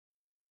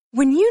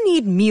When you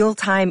need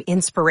mealtime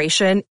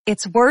inspiration,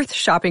 it's worth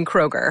shopping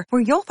Kroger,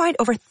 where you'll find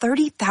over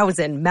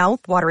 30,000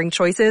 mouth-watering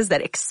choices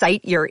that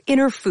excite your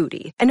inner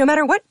foodie. And no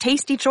matter what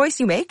tasty choice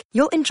you make,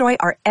 you'll enjoy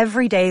our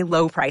everyday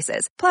low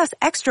prices, plus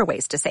extra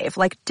ways to save,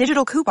 like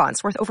digital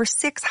coupons worth over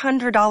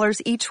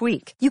 $600 each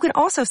week. You can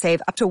also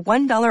save up to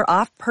 $1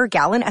 off per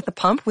gallon at the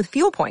pump with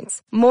fuel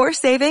points. More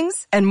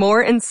savings and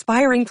more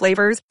inspiring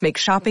flavors make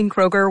shopping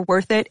Kroger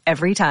worth it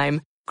every time.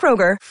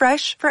 Kroger,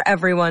 fresh for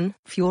everyone.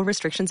 Fuel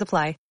restrictions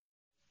apply.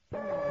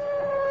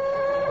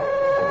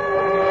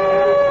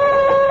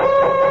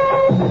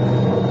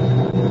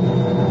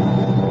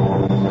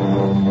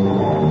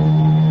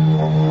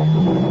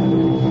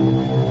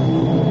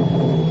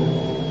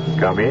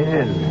 Come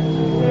in.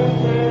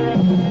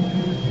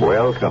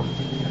 Welcome.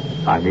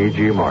 I'm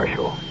E.G.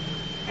 Marshall,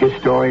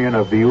 historian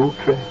of the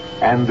outre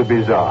and the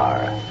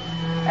bizarre.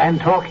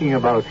 And talking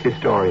about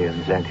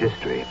historians and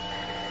history,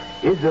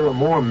 is there a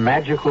more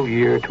magical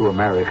year to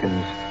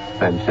Americans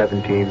than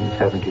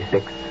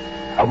 1776?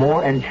 A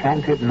more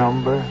enchanted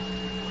number?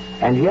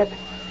 And yet,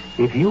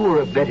 if you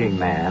were a betting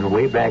man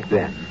way back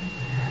then,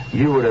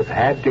 you would have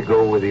had to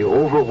go with the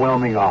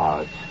overwhelming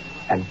odds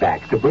and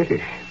back the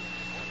British.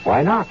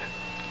 Why not?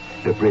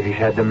 The British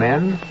had the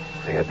men,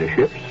 they had the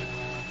ships,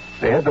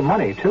 they had the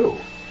money, too.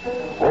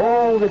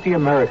 All that the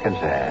Americans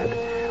had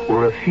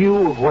were a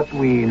few of what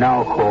we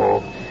now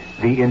call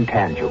the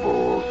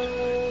intangibles.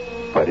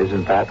 But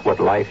isn't that what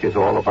life is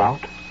all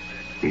about?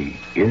 The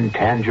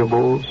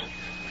intangibles?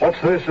 What's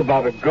this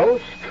about a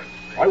ghost?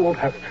 I won't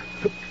have it.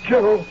 But,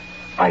 General,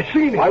 I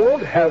seen him. I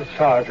won't have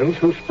sergeants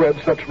who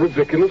spread such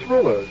ridiculous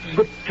rumors.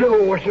 But,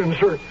 General Washington,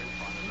 sir,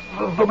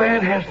 the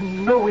man has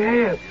no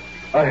head.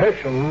 A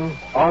Hessian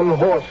on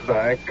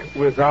horseback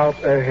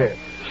without a head.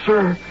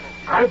 Sir,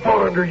 I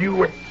fought under you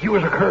when you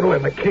was a colonel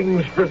in the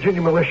King's Virginia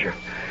Militia,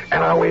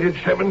 and I waited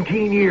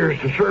 17 years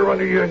to serve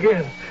under you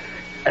again.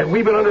 And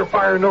we've been under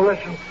fire no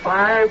less than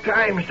 5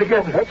 times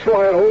together. That's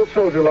why an old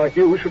soldier like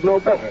you should know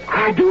better.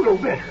 I do know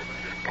better.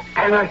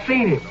 And I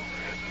seen him.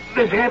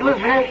 This headless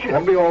Hessian.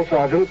 That'll be all,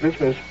 Sergeant.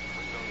 Dismiss.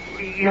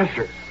 Yes,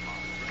 sir.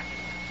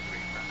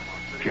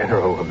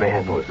 General, the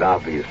man was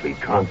obviously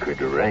drunk or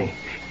deranged.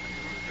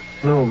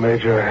 No,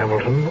 Major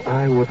Hamilton.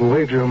 I would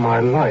wager my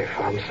life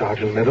on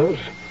Sergeant Meadows.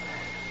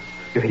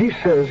 If he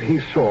says he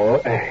saw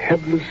a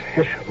headless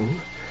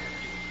Hessian,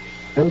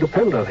 then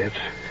depend on it,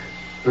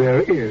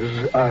 there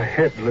is a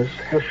headless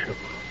Hessian.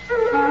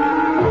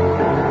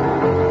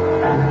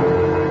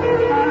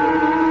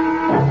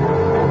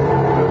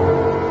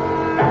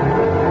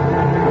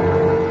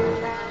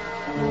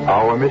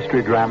 Our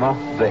mystery drama,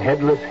 The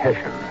Headless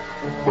Hessian,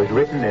 was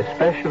written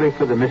especially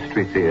for the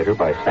Mystery Theater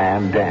by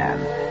Sam Dan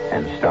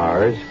and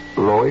stars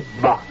Lloyd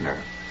Bachner.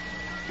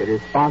 It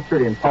is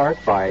sponsored in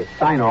part by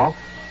Sign-Off,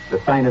 the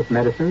Sinus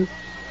Medicines,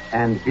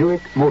 and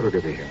Buick Motor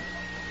Division.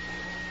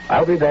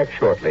 I'll be back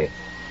shortly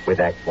with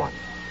Act One.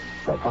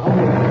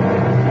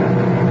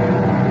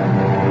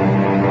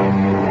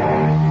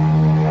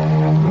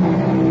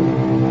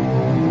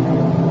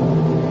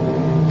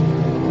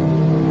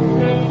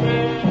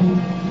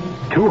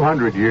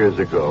 200 years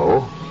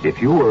ago,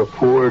 if you were a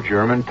poor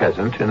German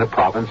peasant in the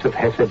province of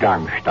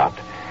Hesse-Darmstadt,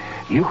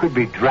 you could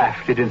be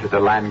drafted into the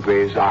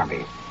Landgrave's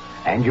army,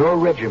 and your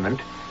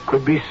regiment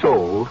could be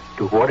sold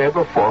to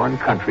whatever foreign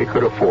country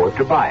could afford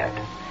to buy it.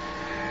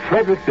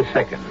 Frederick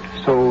II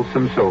sold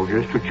some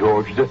soldiers to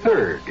George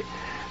III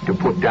to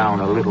put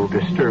down a little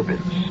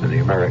disturbance in the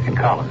American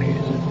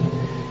colonies.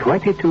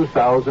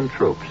 22,000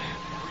 troops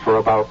for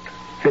about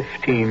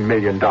 $15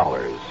 million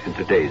in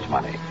today's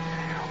money,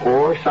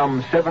 or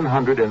some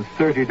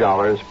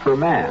 $730 per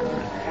man,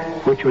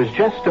 which was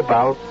just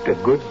about a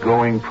good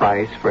going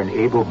price for an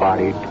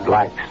able-bodied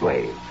black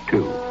slave,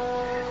 too.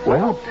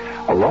 Well,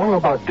 along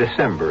about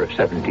December of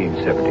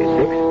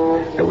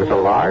 1776, there was a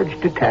large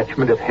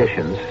detachment of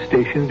Hessians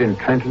stationed in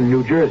Trenton,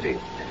 New Jersey.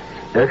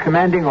 Their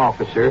commanding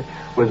officer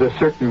was a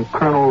certain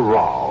Colonel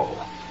Rahl.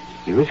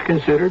 He was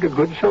considered a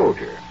good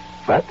soldier,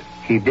 but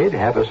he did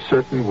have a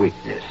certain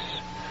weakness.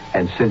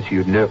 And since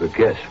you'd never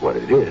guess what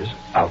it is,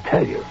 I'll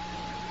tell you.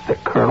 The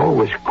colonel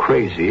was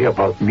crazy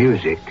about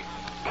music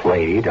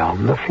played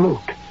on the flute.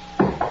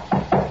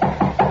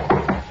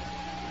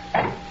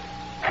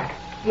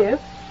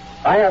 Yes?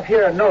 I have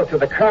here a note to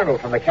the colonel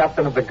from the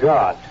captain of the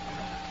guard.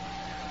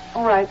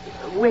 All right,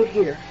 wait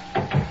here.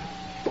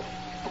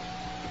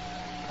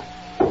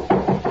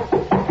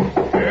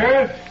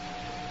 Yes?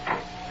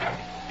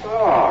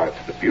 Ah,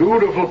 it's the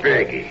beautiful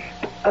Peggy.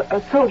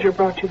 A soldier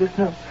brought you this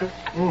note, sir.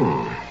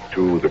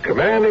 To the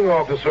commanding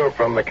officer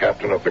from the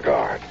captain of the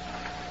guard.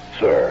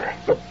 Sir,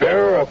 the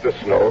bearer of this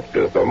note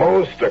is the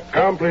most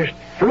accomplished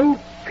flute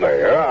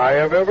player I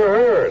have ever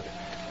heard.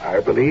 I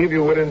believe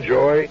you would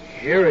enjoy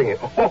hearing it.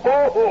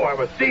 Oh, I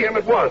must see him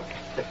at once.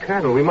 The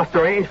colonel, we must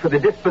arrange for the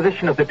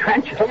disposition of the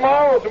trenches.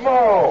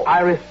 Tomorrow.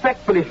 I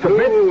respectfully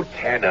submit...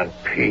 Lieutenant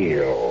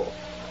Peel.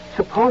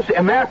 Suppose the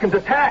Americans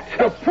attack.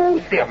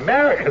 Suppose the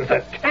Americans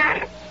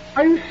attack?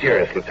 Are you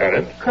serious,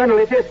 Lieutenant? Colonel,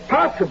 it is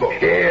possible.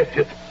 Yes,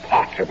 it's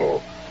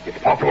possible. It's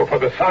possible for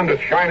the sun to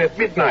shine at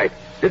midnight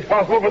It's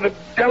possible for the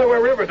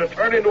Delaware River to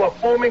turn into a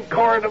foaming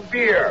torrent of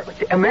beer. But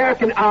the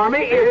American Army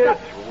is...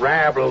 This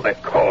rabble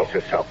that calls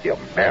itself the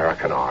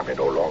American Army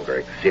no longer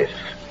exists.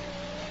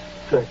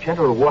 Sir,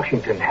 General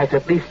Washington has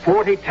at least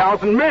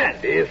 40,000 men.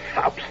 This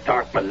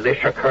upstart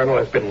militia colonel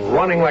has been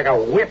running like a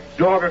whipped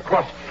dog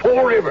across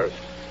 4 rivers.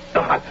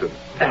 The Hudson,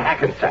 the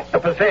Hackensack, the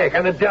Passaic,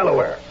 and the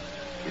Delaware.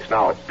 He's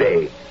now at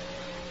bay.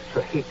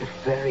 So he is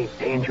very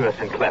dangerous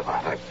and clever.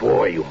 My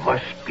boy, you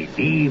must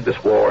believe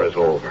this war is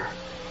over.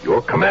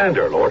 Your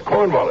commander, Lord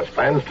Cornwallis,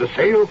 plans to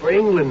sail for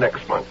England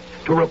next month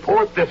to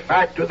report this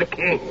fact to the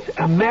king.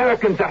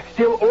 Americans are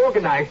still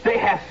organized. They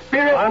have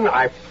spirit. Son,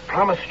 I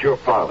promised your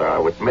father I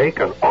would make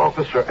an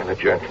officer and a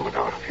gentleman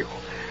out of you.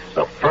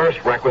 The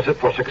first requisite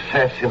for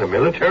success in a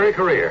military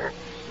career.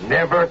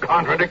 Never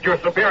contradict your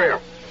superior.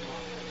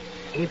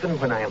 Even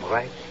when I am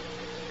right.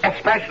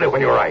 Especially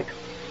when you're right.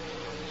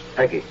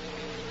 Peggy,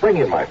 bring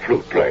in my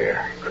flute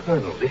player.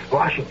 Colonel, this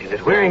Washington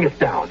is wearing us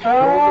down.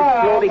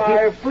 Slowly,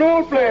 my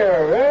flute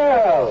player.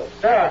 Well,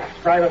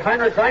 Private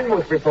Heinrich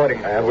Reinmuth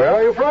reporting. And where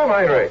are you from,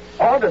 Heinrich?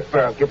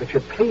 Aldersburg, if it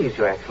should please,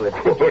 Your Excellency.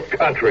 Good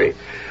country.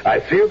 I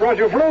see you brought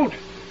your flute.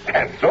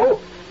 And so,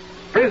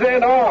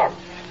 present arms.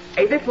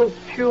 A little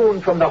tune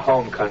from the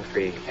home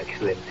country,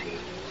 Excellency.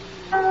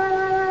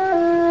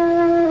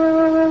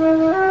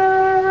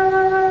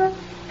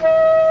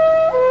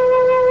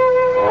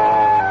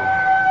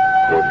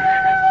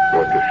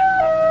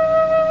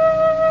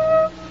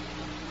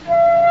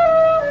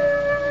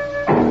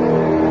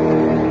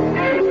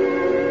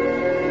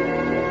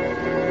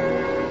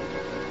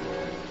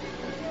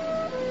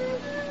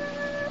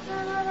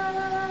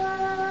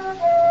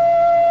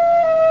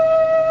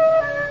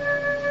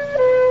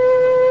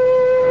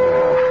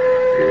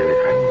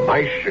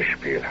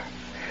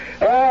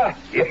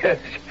 Yes,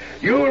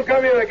 you'll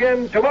come here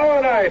again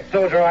tomorrow night,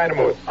 Soldier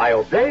Reinmuth. I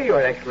obey,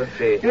 Your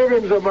Excellency. Give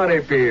him some money,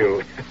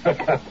 Peel.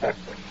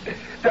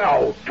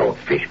 Now, don't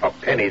fish for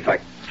pennies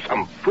like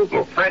some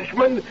frugal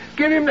Frenchman.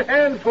 Give him the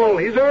handful.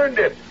 He's earned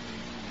it.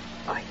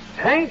 I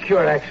thank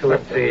Your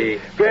Excellency.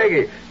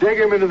 Peggy, take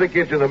him into the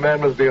kitchen. The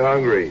man must be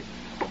hungry.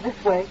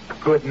 This way.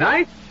 Good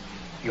night,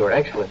 Your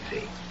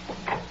Excellency.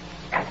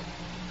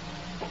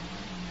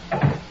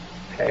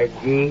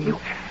 Peggy. You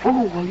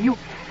fool, you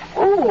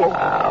fool.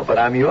 Ah, but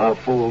I'm your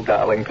fool,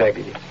 darling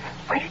Peggy.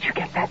 Where did you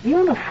get that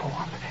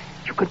uniform?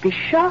 You could be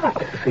shot.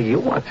 To see you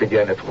once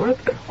again, it's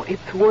worth it. Well,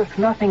 it's worth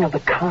nothing of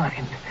the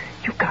kind.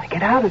 You've got to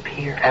get out of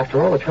here.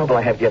 After all the trouble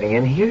I had getting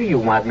in here, you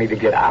want me to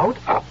get out?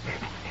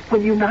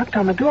 When you knocked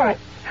on the door,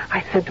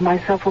 I said to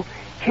myself, well,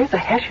 here's a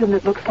Hessian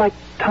that looks like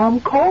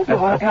Tom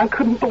Caldwell. I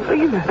couldn't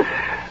believe it.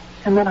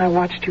 And then I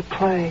watched you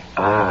play.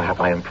 Ah, have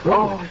I improved?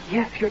 Oh,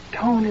 yes, your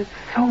tone is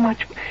so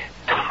much...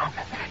 Tom,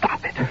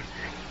 stop it.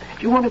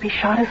 Do you want to be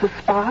shot as a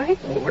spy?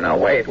 Oh, now,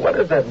 wait. What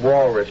does that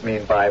walrus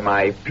mean by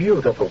my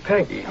beautiful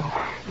Peggy?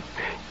 Oh,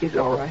 he's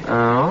all right.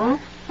 Oh?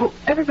 Well,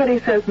 everybody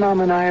says Mom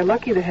and I are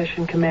lucky the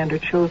Hessian commander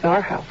chose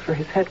our house for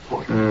his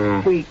headquarters.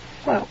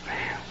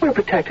 We're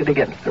protected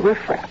against the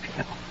riffraff,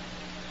 you know.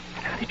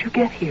 How did you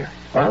get here?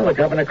 Well, the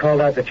governor called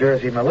out the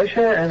Jersey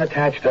militia and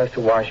attached us to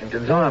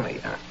Washington's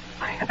army.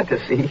 I had to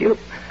see you.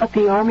 But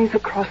the army's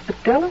across the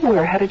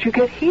Delaware. How did you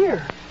get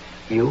here?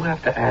 You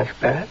have to ask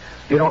that.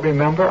 You don't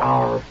remember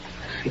our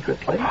secret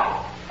place?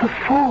 The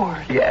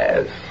ford.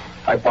 Yes.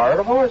 I borrowed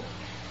a horse.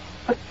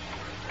 But,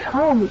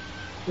 Tom,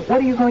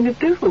 what are you going to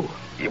do?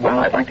 Well,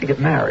 I'd like to get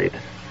married.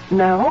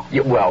 Now?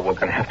 Yeah, well, we're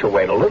going to have to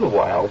wait a little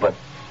while, but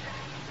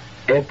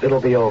it'll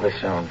be over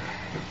soon.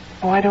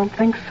 Oh, I don't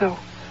think so.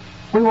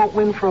 We won't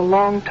win for a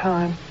long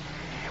time.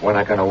 We're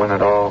not going to win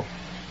at all.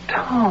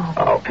 Tom.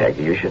 Oh,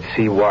 Peggy, you should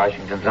see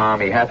Washington's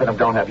army. Half of them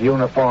don't have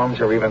uniforms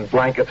or even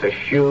blankets or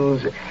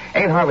shoes.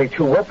 Ain't hardly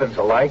 2 weapons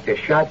alike. There's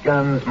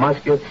shotguns,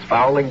 muskets,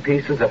 fowling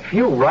pieces, a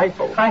few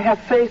rifles. I have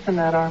faith in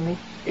that army.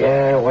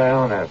 Yeah,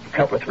 well, in a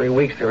couple of 3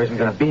 weeks, there isn't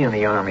going to be in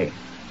the army.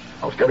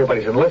 Most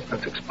everybody's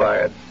enlistment's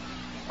expired.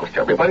 Most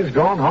everybody's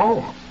gone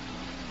home.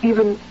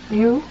 Even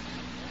you?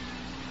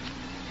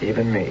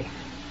 Even me.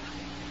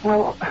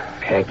 Well...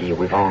 Peggy,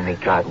 we've only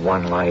got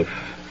one life.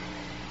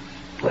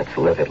 Let's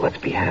live it. Let's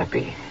be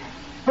happy.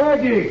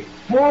 Peggy,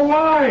 more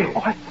wine.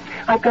 Oh,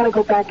 I've got to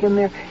go back in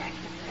there.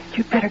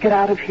 You'd better get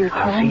out of here, Tom.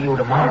 I'll see you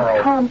tomorrow.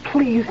 Oh, Tom,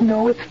 please,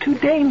 no, it's too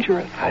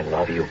dangerous. I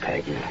love you,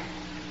 Peggy.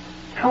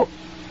 How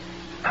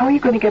are you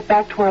going to get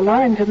back to our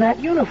lines in that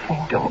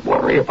uniform? Don't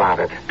worry about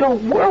it.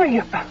 Don't worry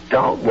about it.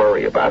 Don't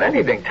worry about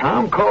anything.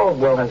 Tom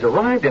Caldwell has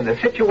arrived and the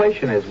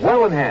situation is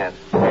well in hand.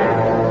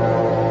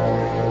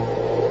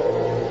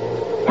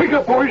 Wake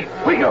up, boys.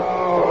 Wake up.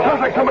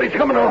 Sounds like somebody's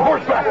coming on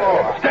horseback.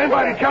 Stand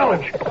by to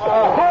challenge.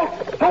 Halt!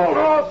 Hold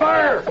on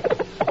fire!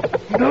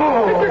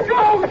 No. Mr.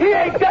 Jones, he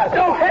ain't got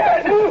no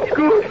head.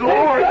 Good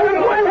Lord.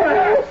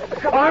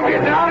 I'm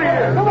getting out of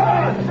here. Come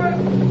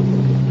on.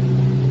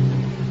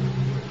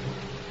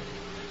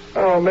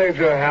 Oh,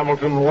 Major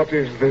Hamilton, what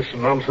is this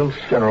nonsense?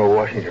 General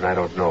Washington, I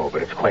don't know,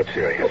 but it's quite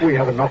serious. We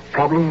have enough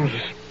problems.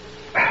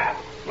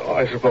 No,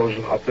 I suppose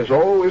not. There's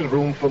always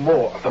room for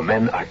more. The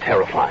men are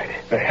terrified.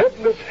 The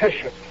headless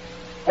Hessian.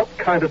 What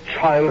kind of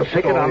child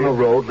Ticket on the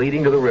road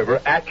leading to the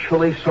river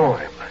actually saw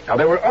him. Now,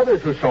 there were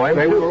others who saw him.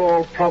 They were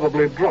all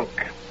probably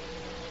drunk.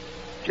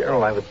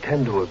 General, I would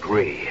tend to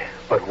agree.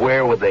 But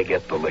where would they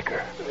get the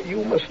liquor?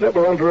 You must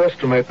never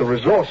underestimate the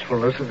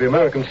resourcefulness of the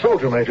American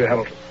soldier, Major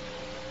Hamilton.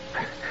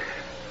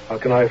 How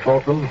can I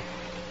fault them?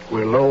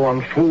 We're low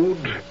on food,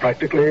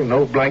 practically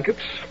no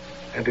blankets,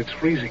 and it's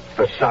freezing.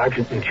 The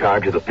sergeant in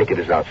charge of the picket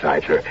is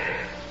outside, sir.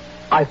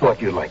 I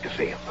thought you'd like to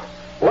see him.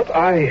 What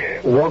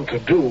I want to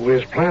do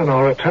is plan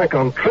our attack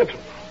on Trenton,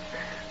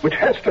 which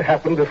has to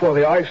happen before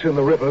the ice in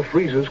the river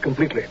freezes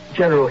completely.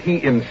 General,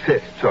 he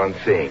insists on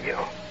seeing you.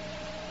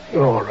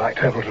 All right,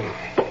 Hamilton.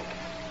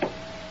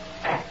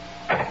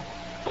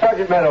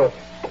 Sergeant Meadows.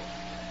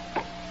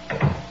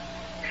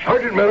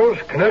 Sergeant Meadows,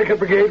 Connecticut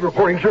Brigade,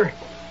 reporting, sir.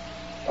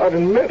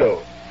 Sergeant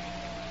Meadows.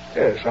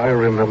 Yes, I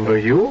remember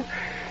you.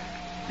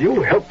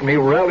 You helped me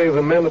rally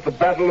the men at the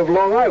Battle of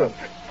Long Island.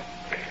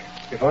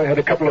 If I had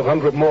a couple of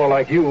hundred more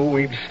like you,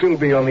 we'd still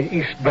be on the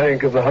east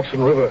bank of the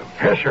Hudson River.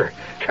 Yes, sir.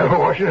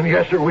 General Washington,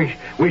 yes, sir,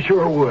 we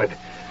sure would.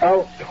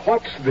 Now,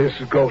 what's this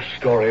ghost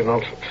story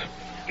nonsense?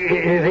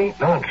 It ain't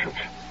nonsense.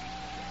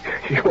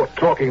 You're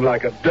talking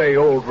like a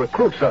day-old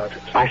recruit,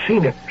 Sergeant. I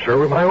seen it, sir,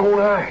 with my own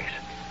eyes.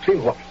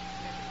 Seen what?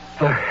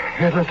 The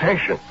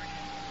hesitation.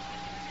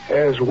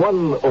 As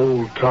one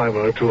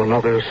old-timer to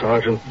another,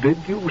 Sergeant, did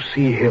you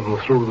see him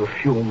through the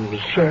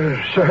fumes? Sir,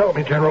 help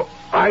me, General.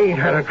 I ain't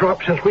had a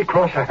drop since we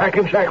crossed the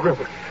Hackensack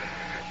River.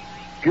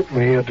 Give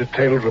me a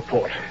detailed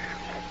report.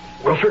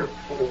 Well, sir,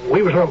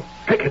 we was on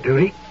picket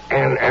duty,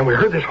 and we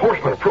heard this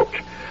horseman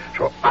approach.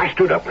 So I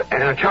stood up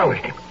and I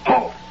challenged him.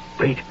 Halt!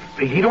 But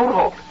he don't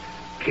halt.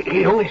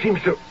 He only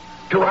seems to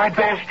ride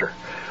faster.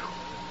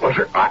 Well,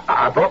 sir,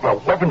 I brought my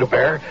weapon to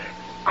bear.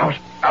 I was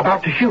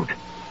about to shoot.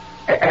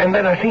 And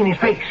then I seen his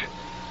face.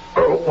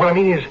 What I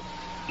mean is,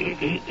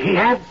 he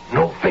had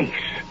no face.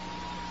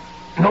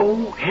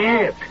 No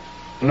head.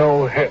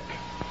 No head?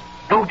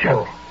 No,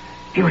 General.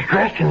 He was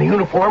dressed in the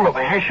uniform of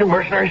a Hessian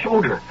mercenary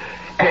soldier.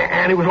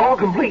 And it was all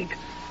complete.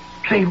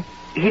 See,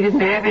 he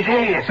didn't have his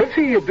hands. Since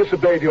he had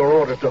disobeyed your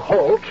order to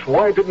halt,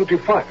 why didn't you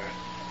fire?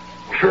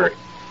 Sir,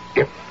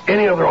 if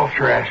any other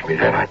officer asked me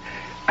that, I'd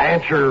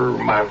answer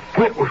my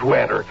flint was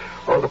wet, or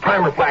the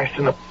primer flashed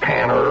in the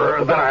pan,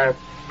 or that I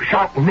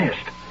shot and missed.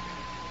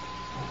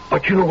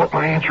 But you know what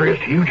my answer is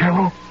to you,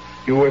 General?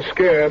 You were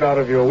scared out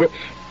of your wits.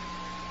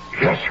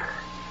 Yes, sir.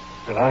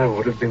 And I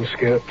would have been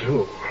scared,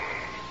 too.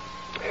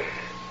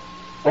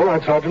 All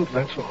right, Sergeant,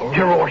 that's all.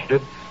 General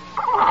Washington,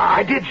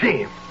 I did see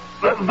him.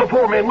 The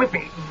four men with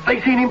me, they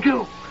seen him,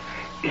 too.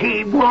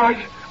 He was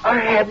a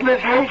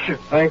headless Hessian.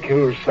 Thank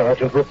you,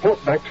 Sergeant.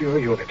 Report back to your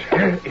unit.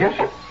 Yes,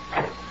 sir.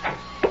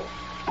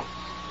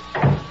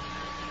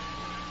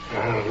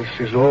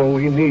 This is all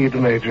we need,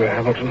 Major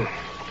Hamilton.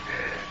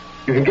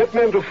 You can get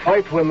men to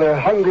fight when they're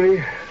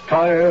hungry,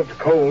 tired,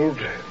 cold,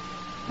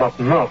 but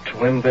not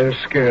when they're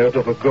scared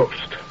of a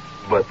ghost.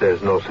 But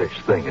there's no such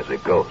thing as a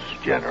ghost,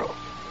 General.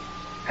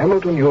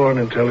 Hamilton, you're an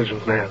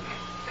intelligent man.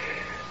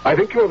 I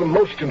think you're the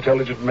most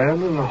intelligent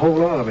man in the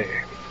whole army.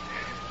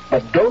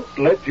 But don't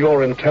let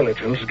your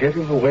intelligence get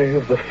in the way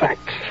of the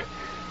facts.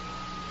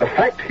 The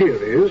fact here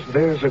is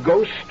there's a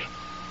ghost,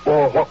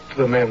 or what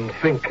the men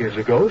think is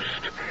a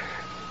ghost,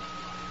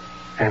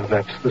 and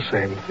that's the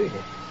same thing.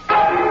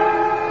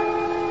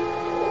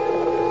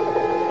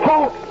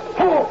 Halt!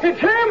 Halt! It's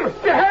him!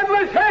 The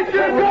headless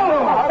Hessian!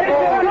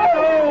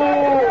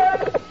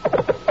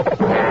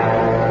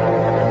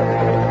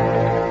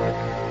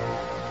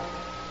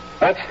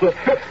 That's the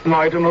fifth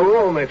night in a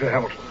row, Major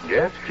Hamilton.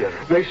 Yes,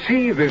 General. They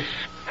see this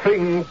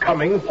thing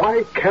coming.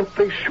 Why can't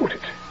they shoot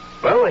it?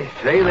 Well, they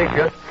say they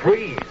just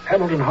freeze.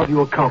 Hamilton, how do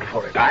you account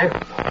for it? I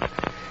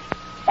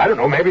don't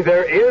know. Maybe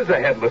there is a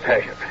headless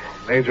Hessian.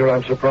 Major,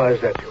 I'm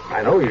surprised at you.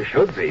 I know you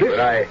should be, This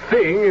but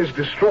thing is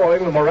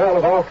destroying the morale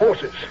of our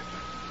forces.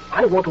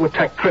 I want to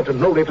attack Trenton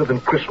no later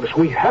than Christmas.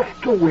 We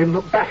have to win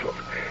the battle.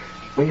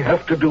 We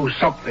have to do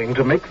something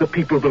to make the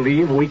people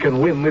believe we can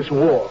win this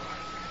war.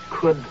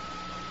 Could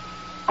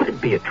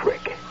it be a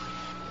trick?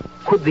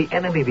 Could the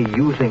enemy be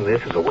using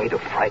this as a way to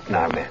frighten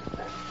our men?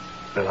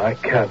 Then I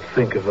can't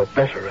think of a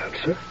better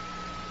answer.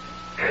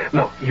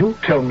 Now, you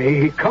tell me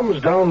he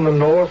comes down the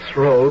north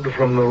road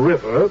from the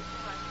river,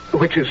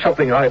 which is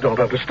something I don't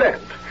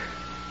understand.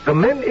 The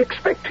men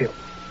expect him.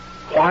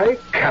 Why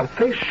can't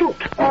they shoot?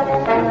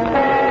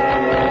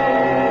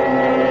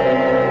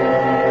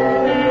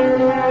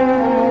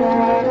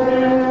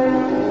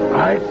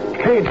 I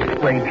can't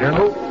explain,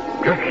 General.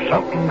 Just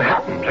something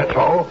happens, that's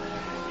all.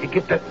 You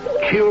get that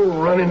chill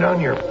running down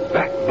your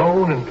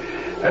backbone and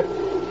that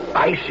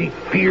icy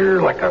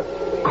fear like a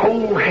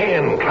cold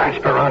hand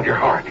clasped around your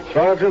heart.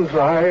 Sergeant,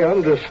 I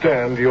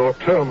understand your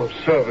term of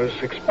service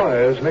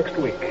expires next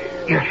week.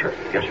 Yes, sir.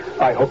 Yes, sir.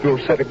 I hope you'll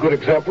set a good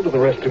example to the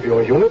rest of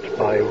your unit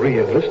by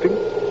re-enlisting.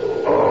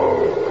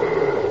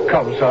 Oh.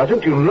 Come,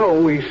 Sergeant, you know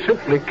we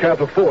simply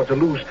can't afford to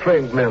lose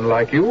trained men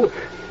like you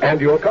and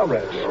your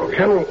comrades. Oh,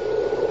 General,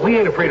 we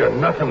ain't afraid of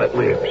nothing that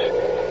lives.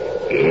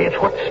 It's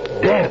what's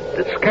dead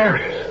that scares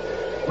us.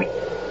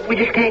 We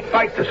just can't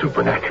fight the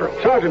supernatural.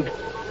 Sergeant,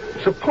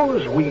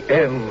 suppose we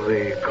end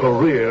the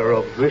career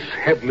of this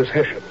headless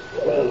Hessian.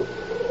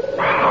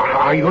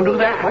 How are you going to do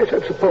that? I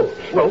said suppose.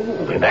 Well,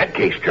 in that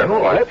case,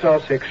 General, Let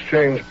us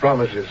exchange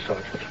promises,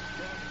 Sergeant.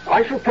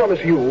 I shall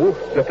promise you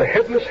that the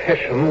headless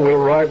Hessian will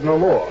ride no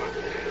more.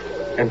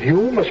 And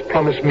you must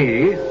promise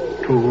me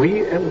to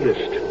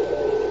re-enlist.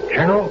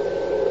 General,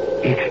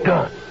 it's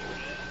done.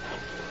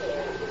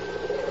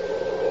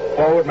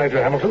 Forward,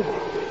 Major Hamilton.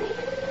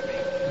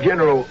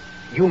 General,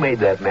 you made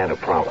that man a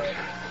promise.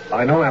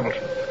 I know,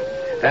 Hamilton.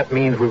 That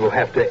means we will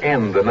have to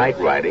end the night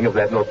riding of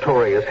that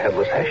notorious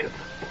headless Hessian.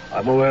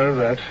 I'm aware of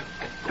that.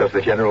 Does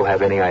the General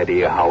have any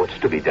idea how it's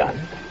to be done?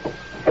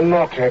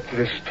 Not at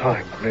this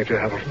time, Major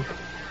Hamilton.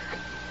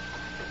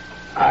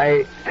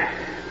 I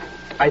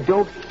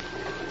don't...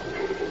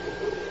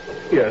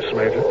 Yes,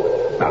 Major.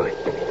 Nothing.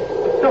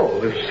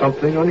 No, there's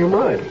something on your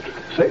mind.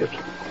 Say it.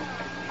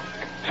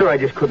 Sir, I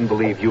just couldn't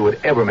believe you would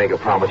ever make a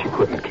promise you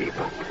couldn't keep.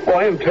 Oh,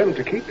 I intend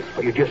to keep it.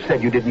 Well, you just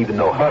said you didn't even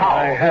know But how.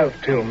 I have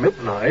till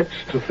midnight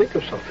to think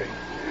of something.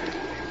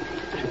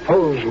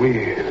 Suppose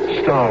we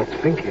start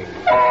thinking.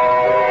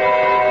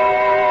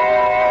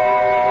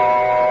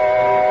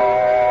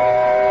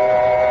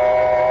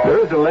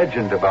 There is a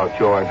legend about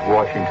George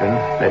Washington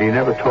that he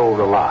never told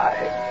a lie.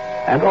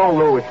 And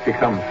although it's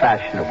become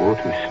fashionable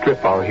to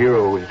strip our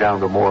heroes down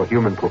to more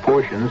human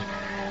proportions,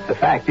 the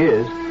fact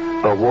is,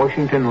 the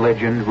Washington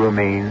legend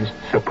remains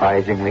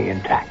surprisingly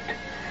intact.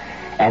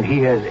 And he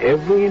has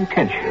every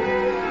intention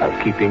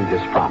of keeping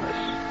this promise.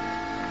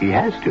 He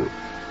has to.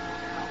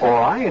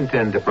 All I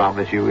intend to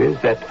promise you is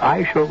that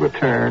I shall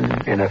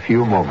return in a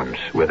few moments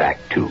with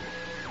Act Two.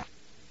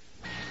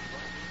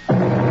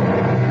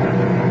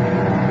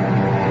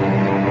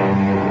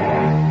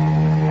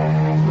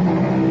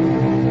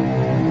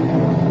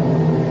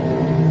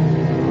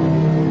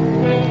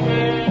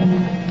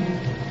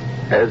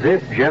 As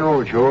if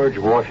General George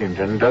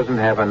Washington doesn't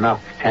have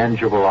enough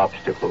tangible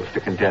obstacles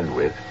to contend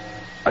with,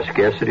 a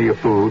scarcity of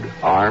food,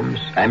 arms,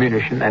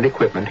 ammunition, and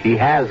equipment, he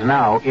has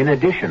now, in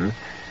addition,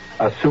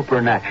 a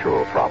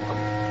supernatural problem.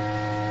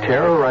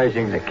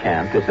 Terrorizing the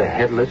camp is a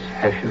headless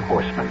Hessian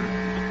horseman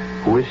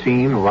who is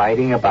seen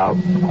riding about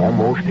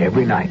almost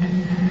every night.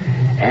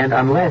 And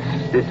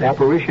unless this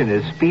apparition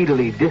is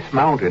speedily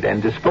dismounted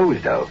and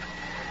disposed of,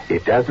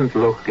 it doesn't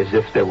look as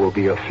if there will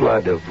be a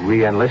flood of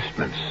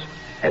re-enlistments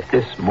at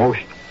this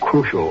most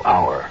crucial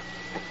hour.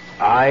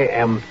 I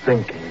am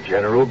thinking,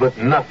 General, but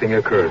nothing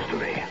occurs to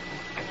me.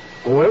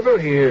 Whoever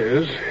he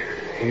is,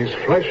 he's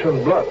flesh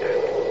and blood.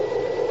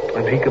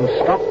 And he can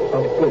stop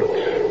a bullet.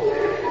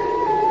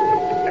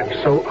 And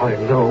so I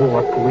know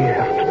what we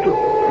have to do.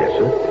 Yes,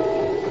 sir?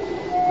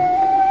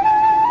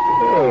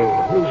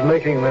 Well, who's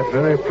making that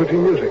very pretty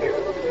music?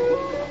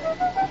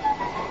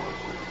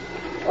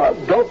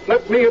 Don't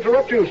let me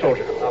interrupt you,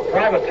 soldier.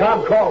 Private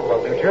Tom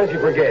Caldwell, New Jersey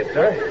Brigade,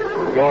 sir.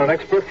 You're an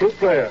expert flute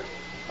player.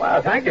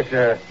 Well, thank you,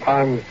 sir.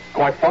 I'm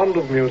quite fond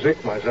of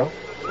music myself.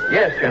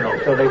 Yes, General,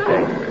 so they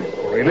say.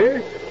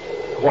 Really?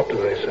 What do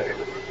they say?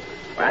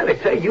 Well, they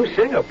say you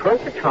sing a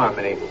perfect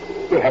harmony.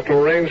 We'll have to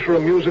arrange for a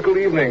musical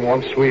evening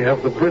once we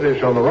have the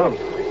British on the run.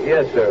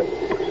 Yes, sir.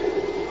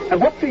 And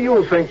what do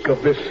you think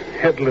of this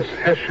headless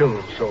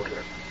Hessian,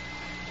 soldier?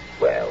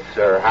 Well,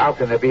 sir, how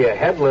can there be a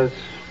headless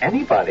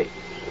anybody?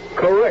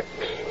 Correct.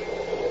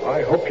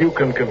 I hope you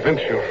can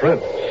convince your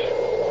friends.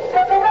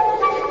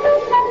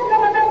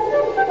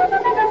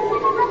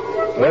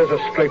 There's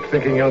a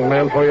straight-thinking young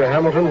man for you,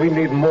 Hamilton. We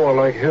need more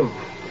like him.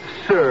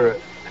 Sir,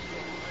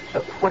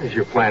 what is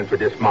your plan for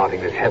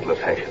dismounting this headless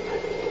Hessian?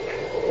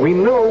 We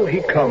know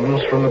he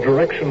comes from the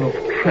direction of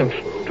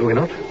Trenton, do we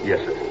not? Yes,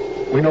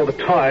 sir. We know the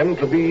time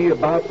to be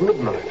about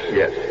midnight.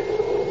 Yes.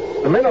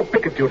 The men on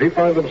picket duty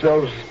find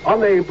themselves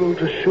unable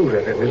to shoot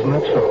at him, isn't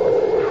that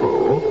so?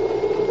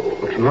 True.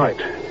 But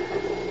tonight,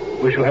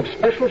 we shall have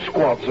special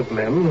squads of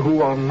men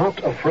who are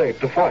not afraid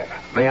to fire.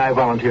 May I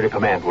volunteer to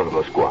command one of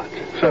those squads?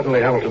 Certainly,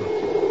 Hamilton.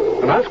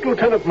 And ask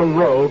Lieutenant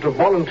Monroe to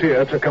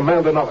volunteer to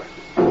command another.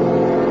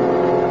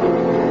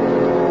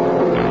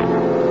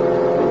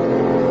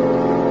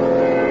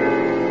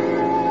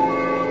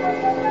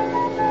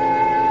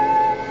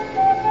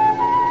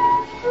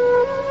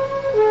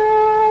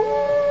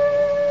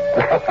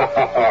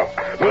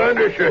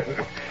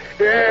 Wonderful.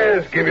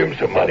 Yes, give him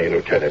some money,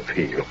 Lieutenant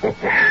Peel.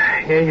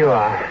 Here you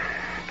are.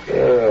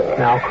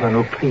 Now,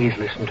 Colonel, please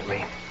listen to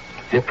me.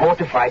 The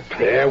fortified place.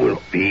 There will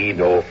be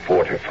no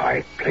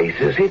fortified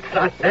places. It's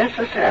not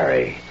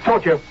necessary.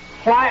 Soldier,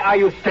 why are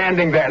you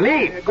standing there?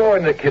 Leave! Go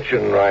in the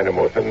kitchen,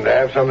 Rhinemuth, and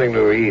have something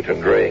to eat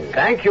and drink.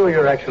 Thank you,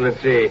 Your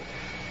Excellency.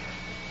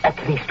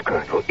 At least,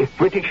 Colonel, if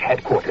British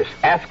headquarters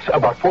asks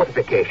about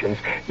fortifications,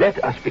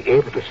 let us be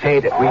able to say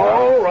that we...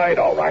 All right.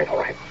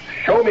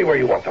 Show me where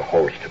you want the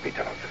horse to be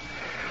done.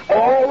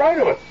 All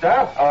right,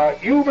 sir.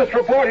 You must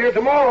report here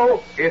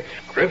tomorrow. It's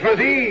Christmas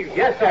Eve.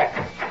 Yes, sir.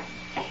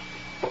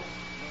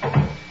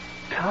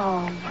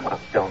 Tom,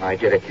 Don't I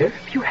get a kiss?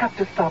 you have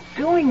to stop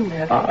doing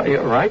this.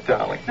 You're right,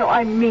 darling. No,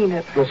 I mean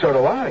it. Well, so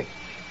do I.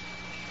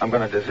 I'm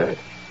going to desert.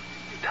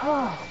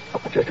 Tom.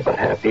 Just about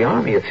half the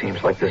army, it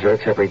seems like,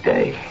 deserts every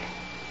day.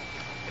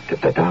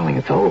 Darling,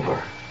 it's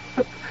over.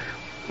 But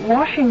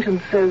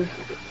Washington says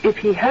if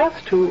he has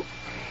to,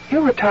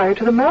 he'll retire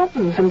to the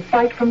mountains and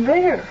fight from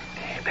there.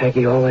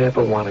 Peggy, all I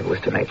ever wanted was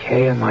to make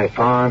hay on my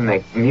farm,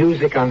 make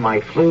music on my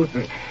flute,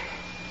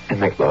 and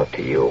make love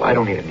to you. I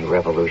don't need any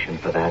revolution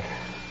for that.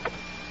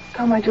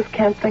 Tom, I just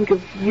can't think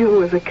of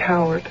you as a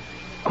coward.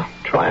 Oh,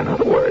 try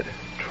another word.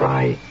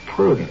 Try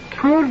prudent.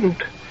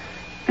 Prudent?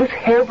 This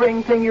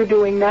harebrained thing you're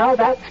doing now,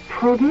 that's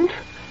prudent?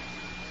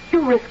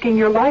 You're risking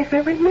your life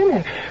every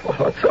minute.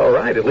 Well, it's all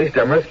right. At least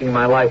I'm risking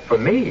my life for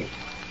me.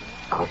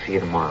 I'll see you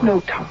tomorrow. No,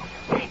 Tom.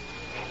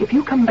 If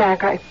you come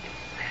back,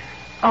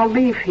 I'll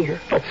leave here.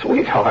 But,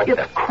 sweetheart...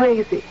 It's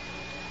crazy.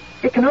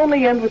 It can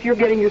only end with your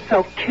getting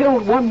yourself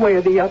killed one way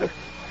or the other.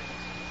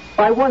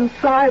 By one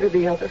side or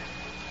the other.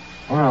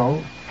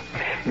 Well,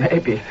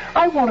 maybe.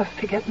 I want us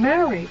to get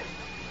married.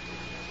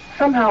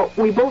 Somehow,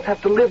 we both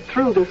have to live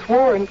through this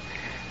war, and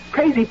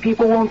crazy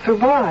people won't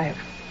survive.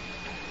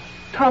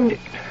 Tom, do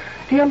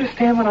you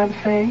understand what I'm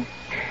saying?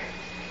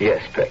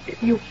 Yes, Peggy.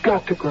 You've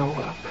got to grow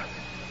up.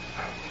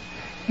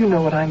 You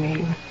know what I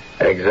mean.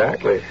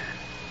 Exactly.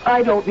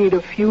 I don't need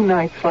a few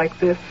nights like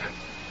this.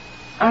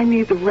 I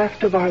need the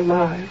rest of our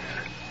lives.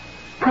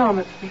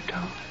 Promise me,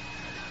 Tom.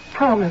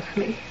 Promise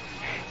me.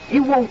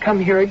 You won't come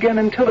here again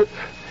until it's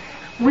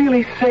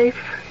really safe.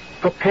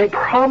 But, Peg...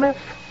 Promise?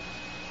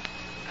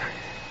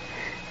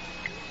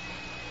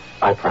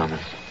 I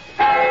promise.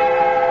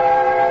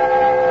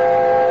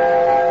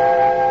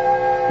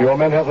 Your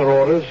men have their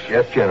orders?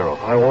 Yes, General.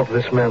 I want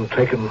this man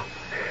taken.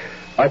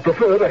 I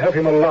prefer to have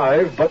him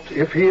alive, but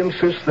if he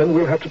insists, then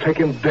we'll have to take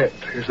him dead.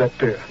 Is that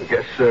clear?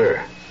 Yes,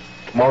 sir.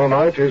 Tomorrow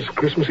night is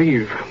Christmas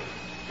Eve.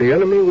 The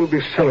enemy will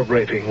be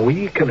celebrating.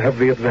 We can have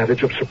the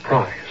advantage of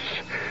surprise.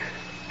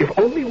 If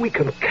only we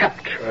can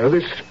capture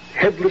this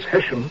headless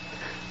Hessian,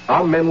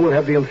 our men will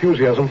have the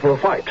enthusiasm for a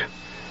fight.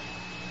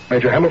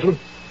 Major Hamilton,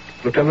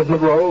 Lieutenant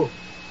Monroe,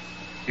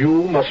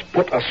 you must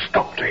put a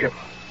stop to him.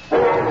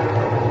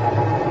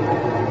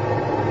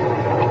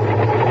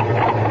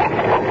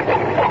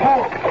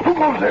 Who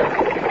goes there?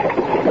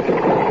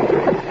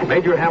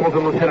 Major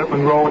Hamilton, Lieutenant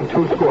Monroe, and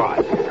 2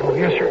 squads. Oh,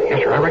 yes, sir. Yes,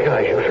 sir. I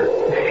recognize you, sir.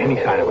 Any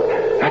sign of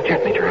him? Not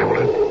yet, Major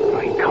Hamilton.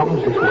 He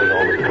comes this way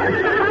all the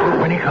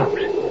time. When he comes.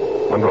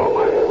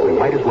 Monroe, we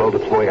might as well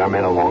deploy our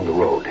men along the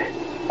road.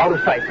 Out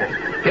of sight,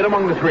 men. Get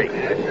among the trees.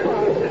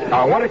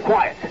 Now, I want it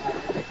quiet.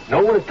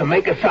 No one is to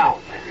make a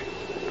sound.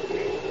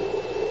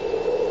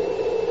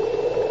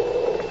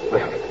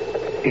 Listen.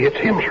 It's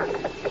him, sir.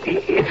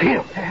 It's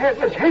him. The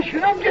headless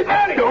Hessian. I'm getting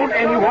out of here. Don't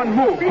anyone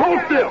move.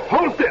 Hold still.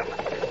 Hold still.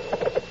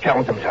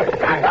 Challenge him, Sergeant.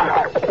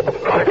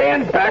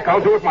 Stand back.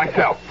 I'll do it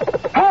myself.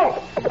 Halt!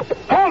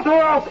 Halt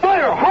or I'll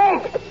fire!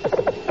 Halt!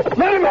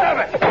 Let him have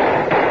it!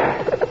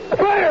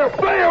 Fire!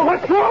 Fire!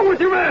 What's wrong with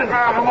your men?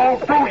 I'm all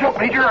froze up,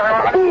 Major.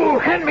 Fool,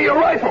 hand me a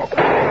rifle.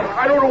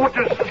 I don't know what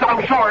to...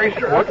 I'm sorry,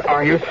 sir. What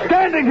are you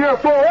standing here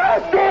for?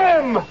 After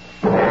him!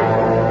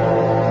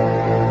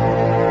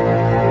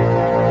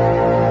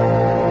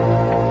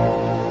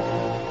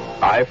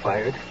 I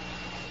fired.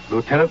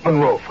 Lieutenant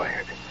Monroe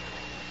fired.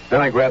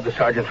 Then I grabbed the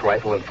sergeant's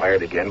rifle and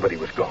fired again, but he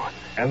was gone.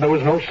 And there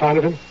was no sign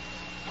of him?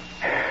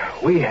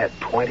 We had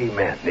 20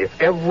 men. If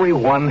every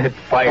one had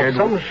fired...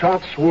 But some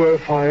shots were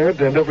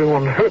fired, and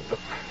everyone heard them.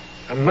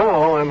 And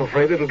now I'm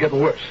afraid it'll get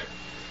worse.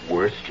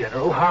 Worse,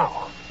 General?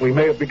 How? We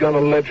may have begun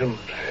a legend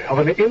of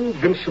an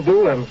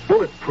invincible and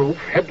bulletproof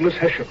headless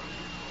Hessian.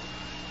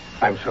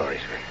 I'm sorry,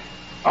 sir.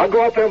 I'll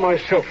go out there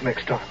myself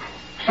next time.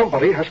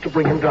 Somebody has to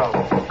bring him down.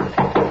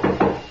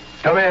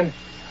 Come in.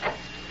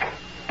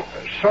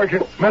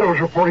 Sergeant Meadows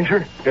reporting,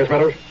 sir. Yes,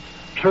 Meadows.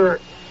 Sir,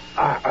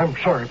 I'm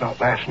sorry about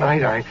last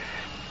night.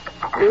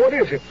 What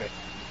is it, man?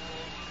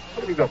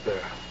 What have you got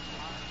there?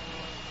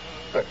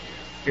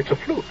 It's a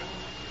flute.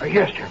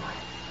 Yes, General.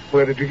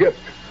 Where did you get it?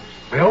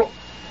 Well,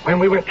 when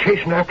we went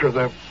chasing after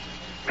the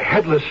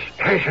headless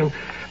Hessian,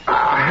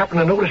 I happened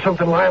to notice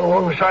something lying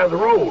along the side of the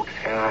road,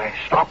 and I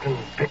stopped and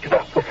picked it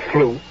up. A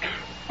flute?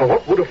 Well,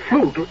 what would a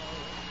flute...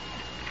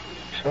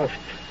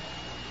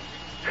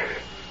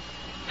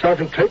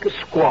 Sergeant, take a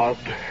squad,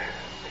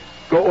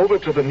 go over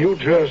to the New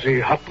Jersey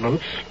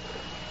hutments,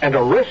 and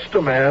arrest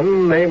a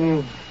man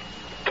named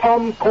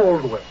Tom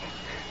Caldwell,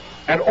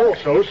 and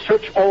also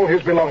search all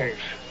his belongings.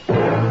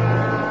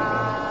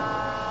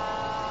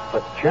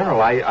 But,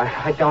 General,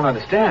 I don't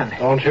understand.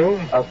 Don't you?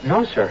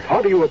 No, sir.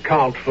 How do you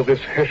account for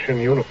this Hessian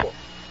uniform?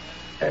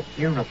 That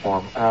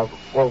uniform?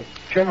 Well,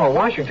 General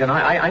Washington,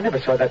 I never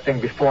saw that thing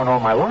before in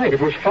all my life.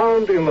 It was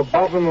found in the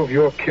bottom of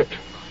your kit.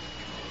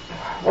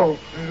 Well,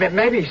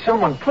 maybe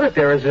someone put it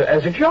there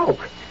as a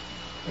joke.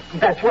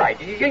 That's right.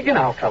 You know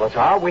how fellas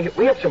are.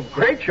 We have some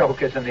great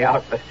jokers in the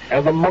outfit.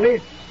 And the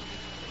money?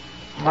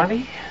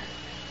 Money?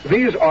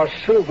 These are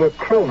silver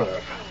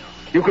kroner.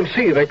 You can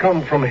see they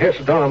come from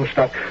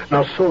Hesse-Darmstadt.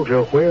 Now,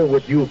 soldier, where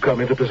would you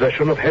come into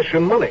possession of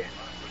Hessian money?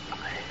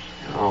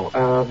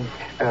 Oh,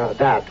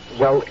 that.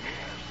 Well,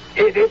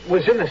 It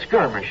was in the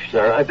skirmish,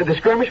 sir. The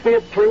skirmish we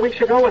had 3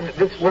 weeks ago, and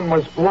this one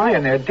was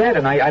lying there dead,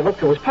 and I looked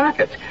through his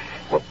pockets.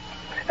 Well,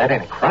 that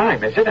ain't a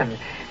crime, is it? And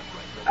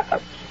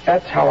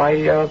that's how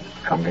I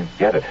come to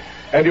get it.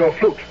 And your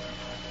flute?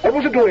 What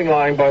was it doing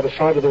lying by the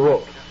side of the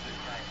road?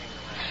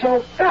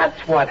 So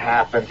that's what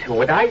happened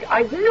to it.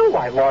 I knew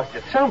I lost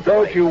it someplace.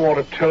 Don't you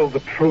want to tell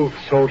the truth,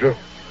 soldier?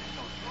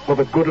 For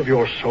the good of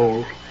your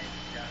soul?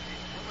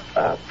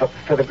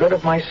 For the good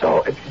of my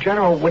soul.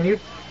 General, when you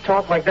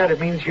talk like that, it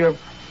means you're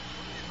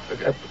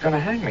going to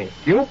hang me.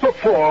 You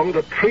performed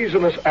a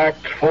treasonous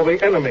act for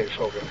the enemy,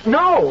 soldier.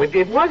 No,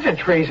 it wasn't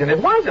treason. It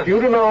wasn't.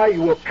 You deny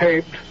you were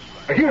paid.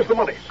 Here's the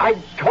money. I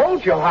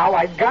told you how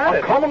I got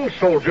it. A common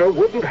soldier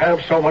wouldn't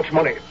have so much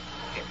money.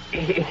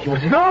 He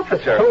was an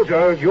officer.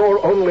 Soldier,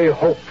 your only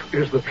hope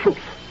is the truth.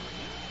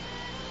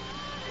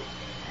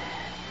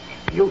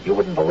 You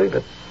wouldn't believe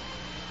it.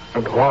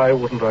 And why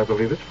wouldn't I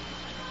believe it?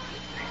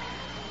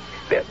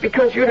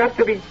 Because you'd have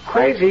to be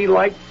crazy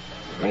like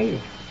me.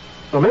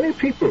 Well, many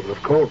people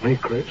have called me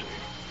crazy.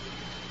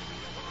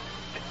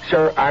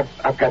 Sir,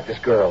 I've got this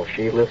girl.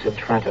 She lives in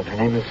Trenton. Her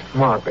name is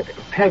Margaret.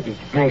 Peggy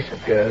Mason.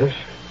 Yes?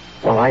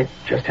 Well, I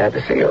just had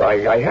to see her.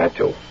 I had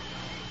to.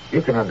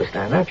 You can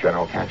understand that,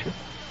 General, can't you?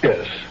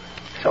 Yes.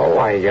 So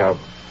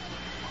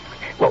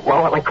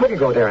Well, I couldn't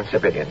go there in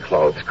civilian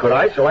clothes, could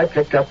I? So I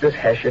picked up this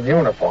Hessian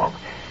uniform.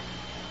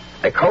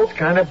 The coat's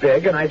kind of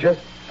big, and I just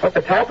put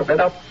the top of it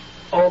up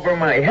over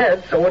my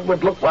head so it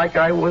would look like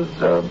I was,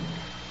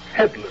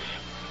 headless.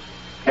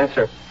 Yes,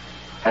 sir.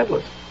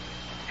 Headless.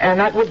 And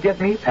that would get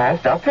me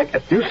past our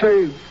ticket. You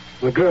say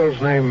the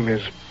girl's name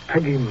is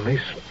Peggy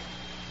Mason.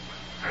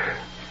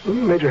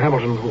 Major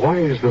Hamilton, why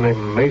is the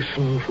name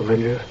Mason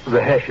familiar?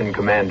 The Hessian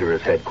commander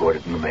is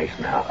headquartered in the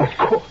Mason house. Of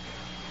course.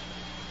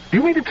 Do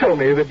you mean to tell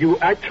me that you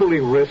actually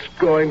risked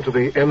going to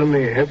the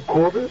enemy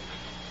headquarters?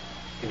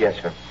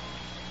 Yes, sir.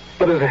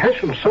 But as a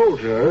Hessian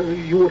soldier,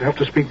 you would have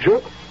to speak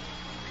German.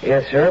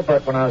 Yes, sir,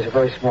 but when I was a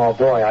very small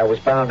boy, I was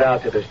bound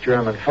out to this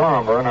German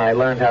farmer, and I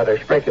learned how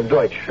to speak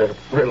Deutsch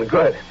really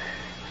good.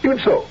 Even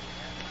so,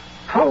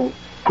 how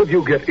could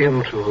you get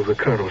into the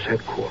colonel's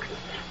headquarters?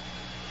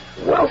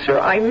 Well, sir,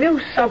 I knew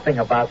something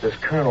about this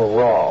Colonel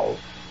Rawls.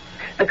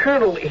 The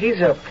colonel, he's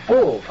a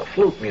fool for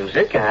flute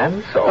music,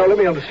 and so... Now, let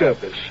me understand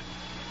this.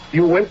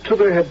 You went to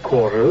their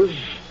headquarters,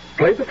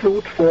 played the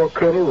flute for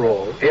Colonel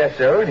Rawls. Yes,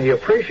 sir, and he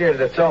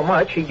appreciated it so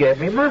much, he gave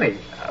me money.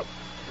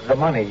 The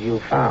money you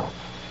found.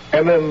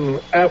 And then,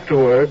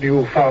 afterward,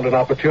 you found an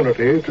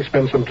opportunity to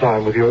spend some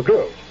time with your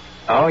girl.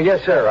 Oh,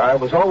 yes, sir. I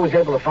was always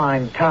able to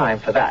find time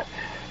for that.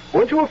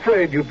 Weren't you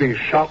afraid you'd be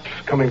shot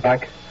coming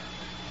back?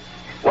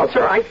 Well,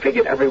 sir, I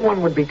figured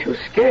everyone would be too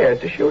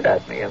scared to shoot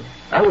at me, and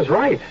I was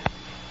right.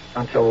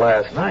 Until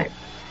last night.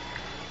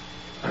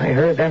 I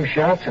heard them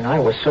shots, and I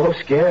was so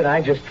scared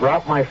I just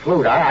dropped my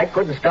flute. I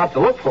couldn't stop to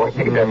look for it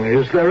either.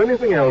 Is there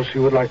anything else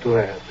you would like to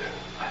add?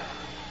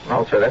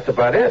 No, sir, that's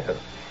about it.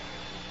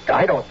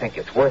 I don't think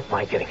it's worth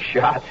my getting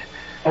shot.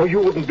 Oh, you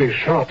wouldn't be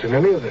shot in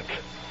any of it.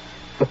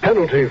 The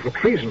penalty for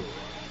treason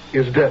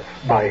is death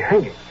by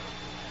hanging.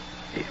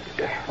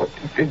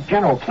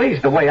 General,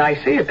 please, the way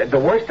I see it, the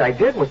worst I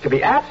did was to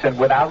be absent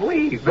without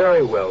leave.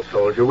 Very well,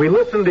 soldier. We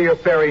listened to your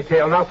fairy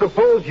tale. Now,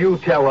 suppose you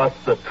tell us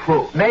the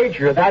truth.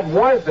 Major, that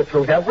was the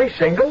truth. Every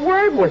single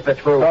word was the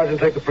truth. Sergeant,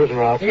 take the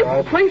prisoner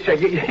outside. Please, sir,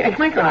 you ain't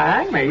going to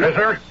hang me.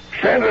 Prisoner,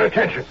 stand at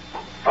attention.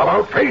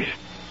 About face.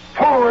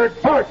 Forward,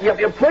 march.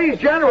 Please,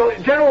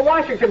 General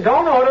Washington,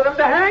 don't order them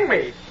to hang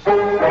me.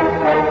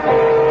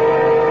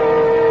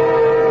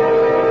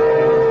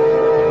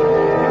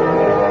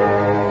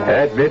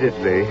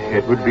 Admittedly,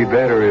 it would be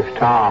better if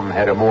Tom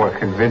had a more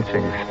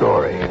convincing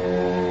story.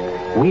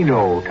 We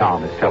know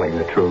Tom is telling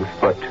the truth,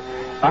 but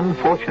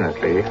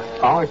unfortunately,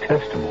 our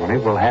testimony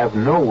will have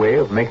no way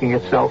of making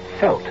itself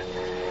felt.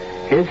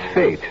 His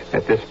fate,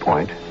 at this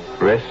point,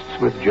 rests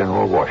with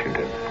General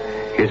Washington.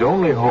 His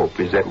only hope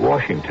is that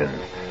Washington,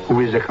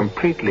 who is a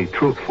completely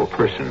truthful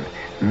person,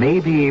 may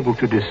be able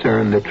to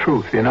discern the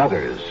truth in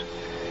others.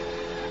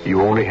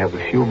 You only have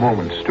a few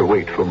moments to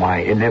wait for my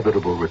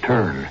inevitable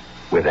return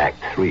with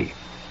Act 3.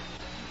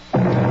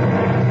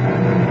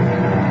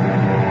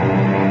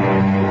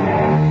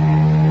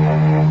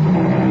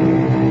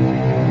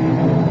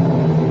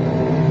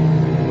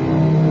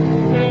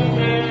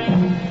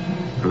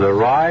 The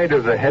ride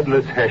of the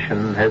headless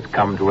Hessian has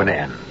come to an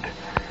end.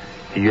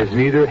 He is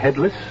neither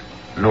headless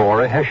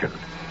nor a Hessian.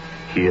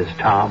 He is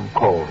Tom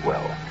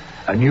Caldwell,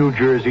 a New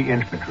Jersey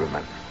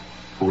infantryman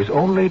who is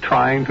only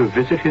trying to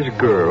visit his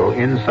girl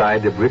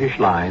inside the British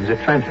lines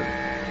at Trenton.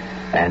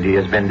 And he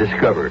has been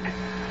discovered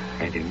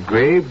and in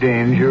grave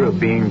danger of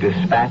being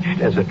dispatched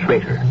as a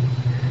traitor.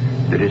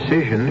 The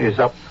decision is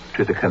up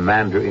to the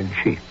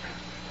commander-in-chief.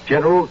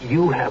 General,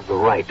 you have the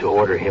right to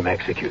order him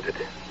executed.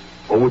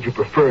 Or would you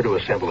prefer to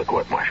assemble a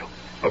court-martial?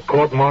 A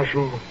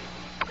court-martial?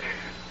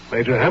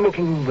 Major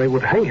Hamilton, they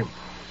would hang him.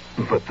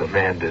 But the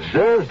man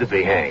deserves to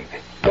be hanged.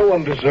 No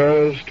one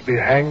deserves to be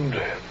hanged.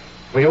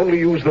 We only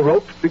use the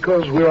rope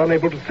because we're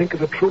unable to think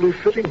of a truly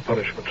fitting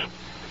punishment.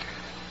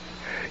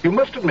 You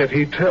must admit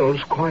he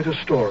tells quite a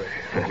story.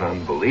 An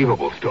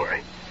unbelievable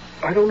story.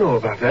 I don't know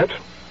about that.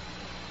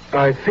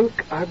 I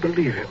think I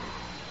believe him.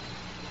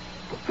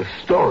 But the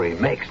story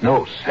makes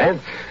no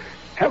sense.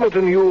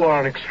 Hamilton, you are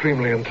an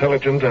extremely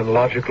intelligent and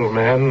logical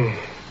man,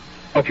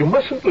 but you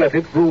mustn't let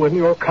it ruin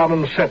your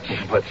common sense.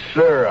 But,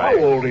 sir, How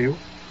old are you?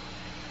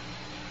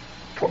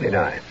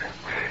 29.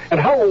 And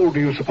how old do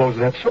you suppose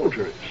that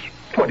soldier is?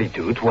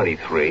 22,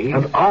 23.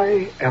 And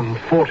I am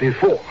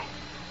 44.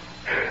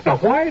 Now,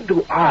 why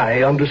do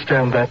I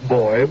understand that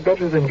boy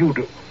better than you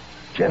do?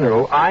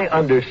 General, I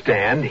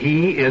understand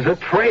he is a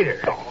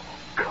traitor. Oh,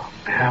 come,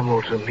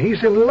 Hamilton.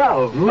 He's in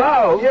love.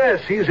 Love?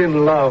 Yes, he's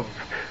in love.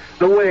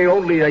 The way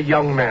only a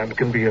young man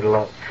can be in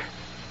love.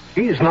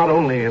 He's not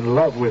only in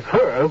love with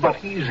her, but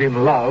he's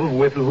in love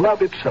with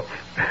love itself.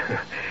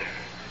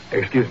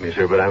 Excuse me,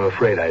 sir, but I'm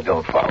afraid I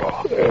don't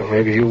follow.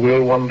 Maybe you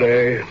will one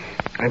day,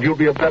 and you'll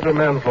be a better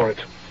man for it.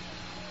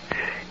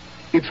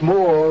 It's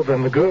more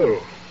than the girl.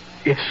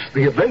 It's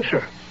the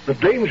adventure, the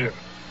danger.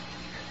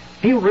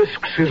 He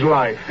risks his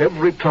life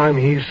every time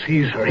he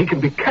sees her. He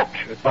can be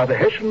captured by the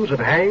Hessians and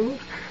hanged.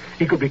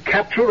 He could be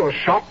captured or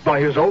shot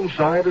by his own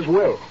side as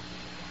well.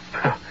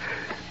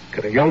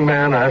 Can a young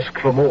man ask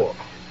for more?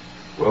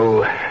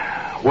 Well,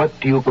 what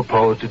do you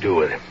propose to do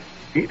with him?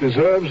 He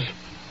deserves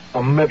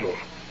a medal.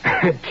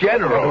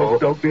 General!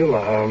 Don't be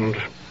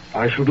alarmed.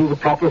 I shall do the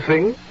proper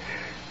thing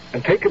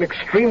and take an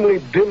extremely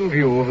dim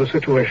view of the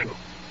situation.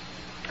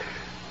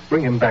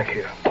 Bring him back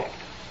here.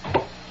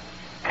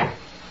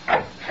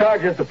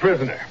 Sergeant, the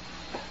prisoner.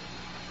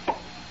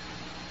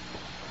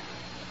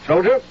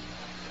 Soldier,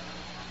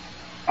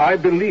 I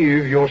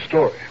believe your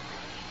story.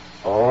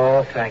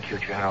 Oh, thank you,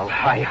 General.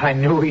 I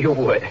knew you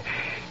would.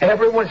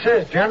 Everyone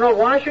says General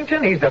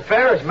Washington, he's the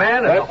fairest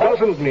man in the whole... That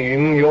doesn't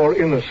mean you're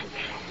innocent.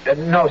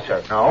 No,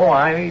 sir, no.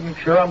 I'm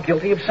sure I'm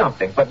guilty of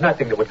something, but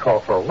nothing that would call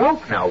for a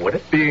rope now, would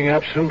it? Being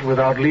absent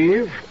without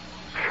leave,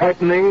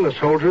 frightening the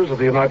soldiers of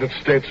the United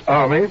States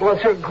Army. Well,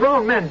 sir,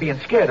 grown men being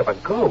scared of a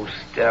ghost,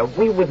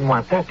 we wouldn't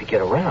want that to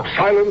get around.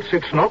 Silence,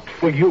 it's not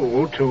for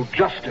you to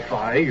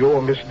justify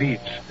your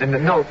misdeeds.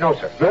 No,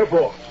 sir.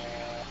 Therefore,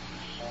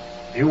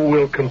 you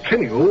will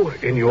continue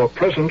in your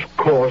present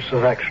course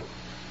of action.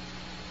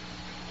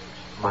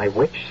 My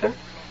which, sir?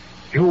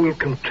 You will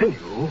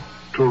continue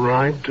to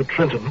ride to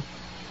Trenton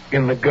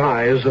in the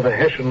guise of a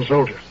Hessian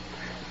soldier.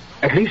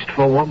 At least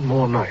for one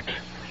more night.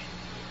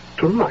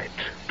 Tonight,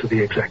 to be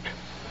exact.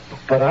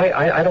 But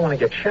I don't want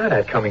to get shot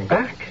at coming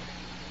back.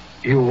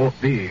 You won't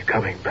be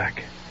coming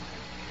back.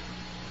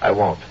 I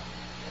won't.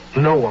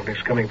 No one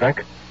is coming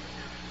back.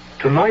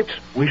 Tonight,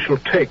 we shall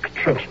take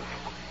Trenton.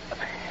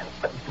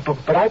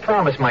 But I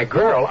promised my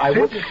girl I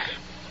would... Since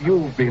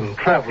you've been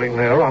traveling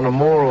there on a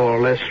more or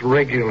less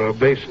regular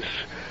basis,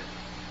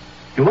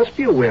 you must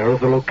be aware of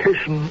the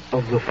location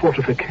of the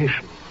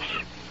fortifications.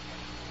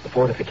 The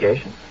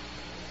fortifications?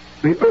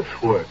 The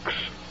earthworks,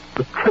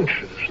 the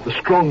trenches, the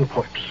strong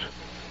points.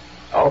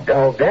 Oh,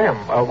 damn.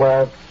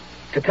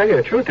 To tell you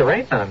the truth, there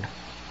ain't none.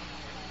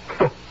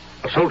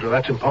 A soldier,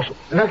 that's impossible.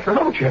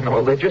 No,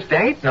 General, there just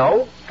ain't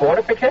no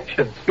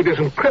fortifications. It is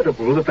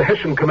incredible that the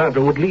Hessian commander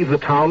would leave the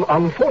town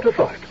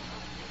unfortified.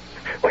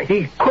 Why,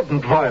 he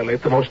couldn't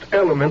violate the most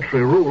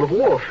elementary rule of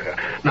warfare.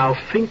 Now,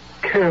 think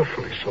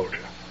carefully, soldier.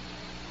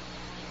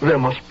 There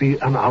must be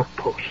an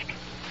outpost.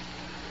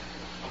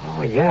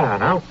 Oh, yeah,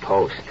 an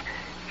outpost.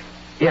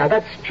 Yeah,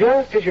 that's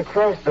just as you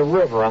cross the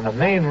river on the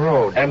main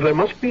road. And there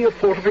must be a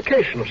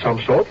fortification of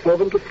some sort for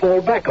them to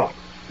fall back on.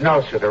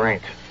 No, sir, there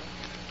ain't.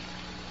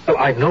 Well,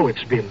 I know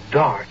it's been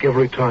dark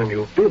every time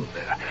you've been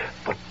there,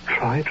 but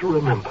try to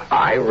remember.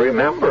 I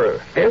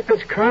remember. There's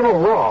this Colonel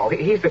Rawl.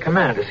 He's the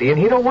commander, see, and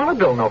he don't want to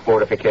build no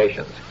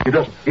fortifications. He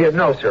doesn't? Yeah,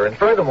 no, sir. And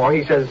furthermore,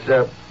 he says,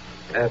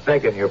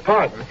 begging your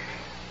pardon,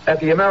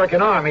 that the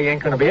American Army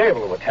ain't going to be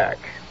able to attack.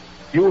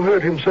 You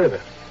heard him say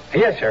that?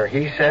 Yes, sir.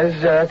 He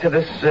says to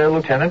this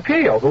Lieutenant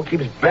Peel, who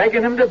keeps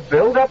begging him to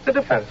build up the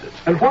defenses.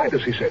 And why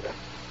does he say that?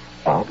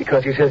 Well,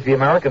 because he says the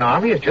American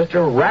Army is just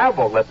a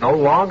rabble that no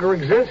longer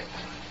exists.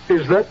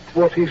 Is that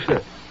what he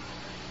said?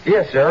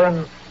 Yes, sir,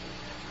 and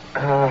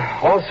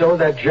also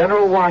that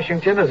General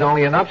Washington is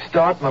only an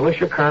upstart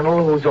militia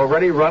colonel who's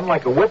already run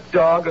like a whipped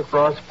dog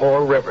across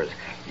 4 rivers.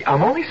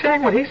 I'm only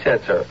saying what he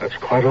said, sir. That's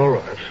quite all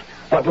right.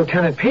 But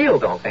Lieutenant Peel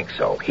don't think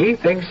so. He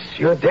thinks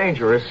you're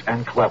dangerous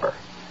and clever.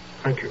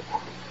 Thank you.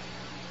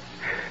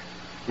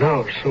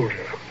 Now,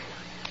 soldier,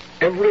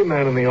 every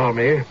man in the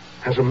Army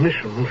has a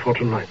mission for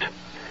tonight.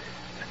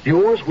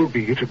 Yours will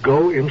be to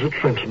go into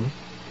Trenton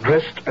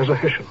dressed as a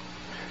Hessian.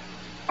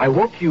 I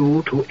want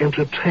you to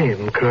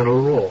entertain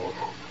Colonel Rawl.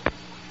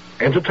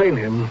 Entertain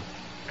him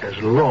as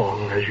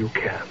long as you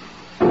can.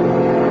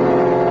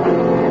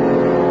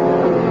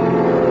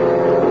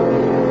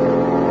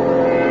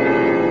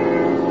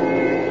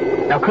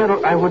 Now,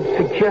 Colonel, I would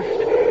suggest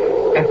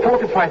a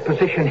fortified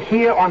position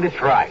here on this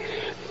rise,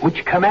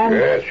 which commands...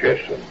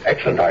 Yes, an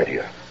excellent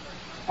idea.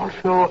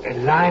 Also, a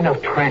line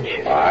of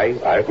trenches. I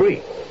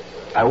agree.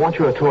 I want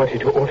your authority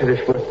to order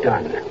this work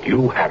done.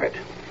 You have it.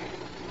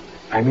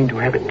 I mean to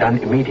have it done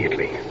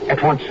immediately.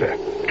 At once, sir.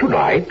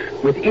 Tonight?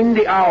 Within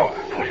the hour.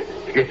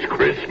 It's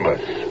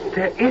Christmas.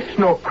 There is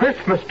no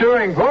Christmas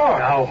during war.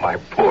 Now, my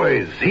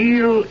boy,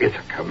 zeal is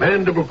a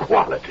commendable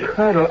quality.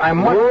 Colonel, I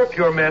must... Work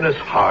your men as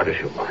hard as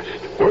you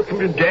must. Work them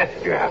to death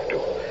if you have to.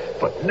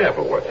 But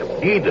never work them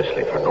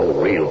needlessly for no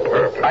real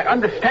purpose. I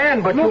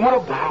understand, but Look you...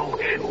 about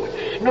you.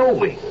 It's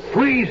snowing,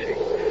 freezing.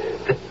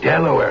 The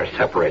Delaware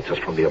separates us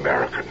from the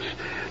Americans.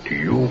 Do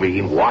you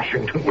mean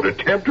Washington would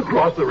attempt to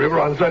cross the river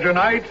on such a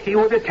night? He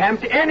would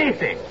attempt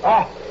anything.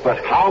 Oh,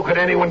 but how could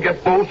anyone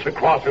get boats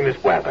across in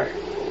this weather?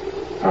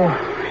 Oh,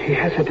 he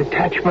has a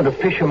detachment of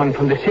fishermen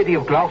from the city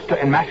of Gloucester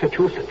in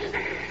Massachusetts.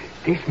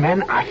 These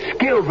men are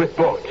skilled with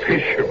boats.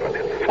 Fishermen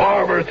and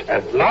farmers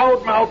and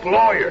loudmouth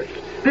lawyers.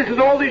 This is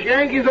all these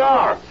Yankees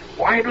are.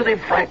 Why do they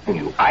frighten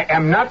you? I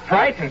am not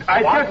frightened.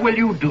 What will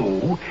you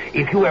do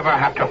if you ever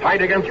have to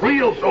fight against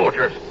real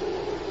soldiers?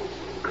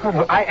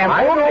 Colonel,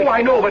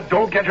 I know, but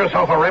don't get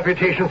yourself a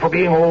reputation for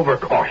being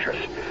overcautious.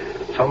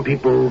 Some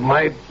people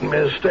might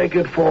mistake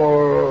it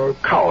for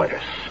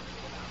cowardice.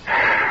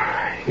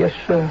 Yes,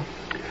 sir.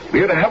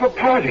 We're to have a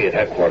party at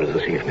headquarters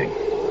this evening.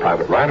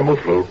 Private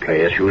Rhinomuth will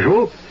play as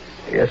usual.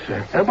 Yes,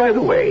 sir. And by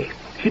the way,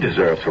 he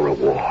deserves a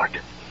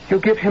reward. You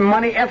give him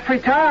money every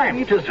time.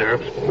 He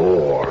deserves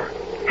more.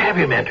 Have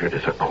him entered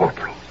as a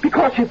corporal.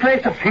 Because he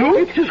plays the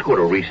flute? It's as good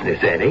a reason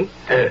as any.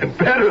 And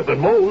better than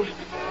most.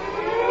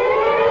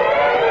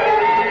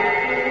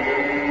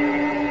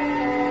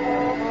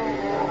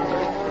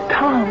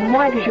 Tom,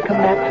 why did you come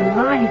back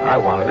tonight? I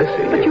wanted to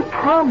see But you. you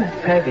promised.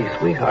 Peggy,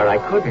 sweetheart, I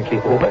couldn't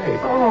keep away.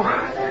 Oh,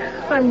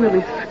 I'm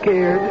really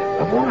scared.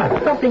 Of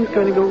what? Something's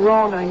going to go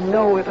wrong. I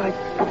know it.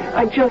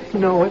 I just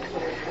know it.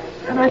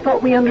 And I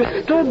thought we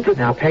understood that...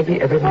 Now,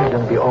 Peggy, everything's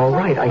going to be all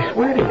right. I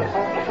swear to you.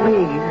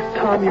 Please,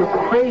 Tom, you're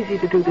crazy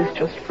to do this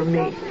just for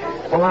me.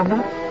 Well, I'm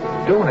not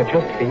doing it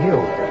just for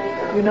you.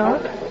 You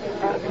not?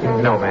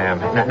 No, ma'am.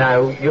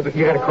 Now you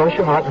got to cross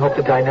your heart and hope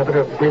to die never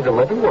to breathe a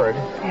living word.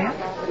 Yes?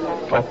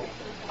 But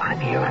I'm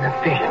here on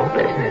official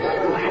business.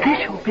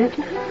 Official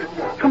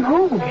business? From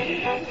whom?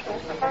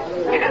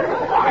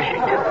 General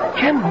Washington.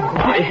 General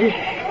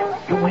Washington?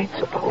 You ain't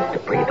supposed to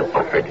breathe a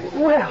word.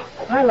 Well,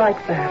 I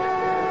like that.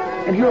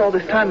 And here all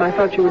this time I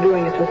thought you were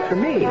doing it just for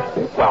me.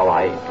 Well,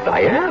 I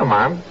am.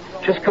 I'm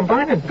just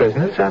combining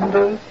business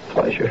and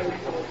pleasure.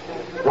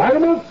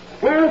 Rhinomuth?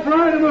 Where's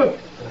Rhinomuth?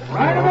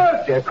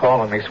 Rhinomuth! They're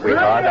calling me,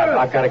 sweetheart.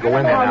 I've got to go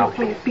in there now.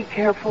 Please be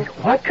careful.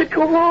 What could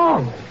go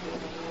wrong?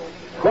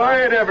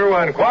 Quiet,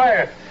 everyone,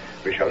 quiet.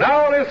 We shall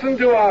now listen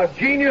to our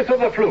genius of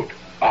the flute,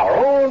 our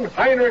own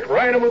Heinrich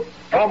Rhinomuth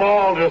from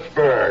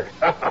Aldersburg.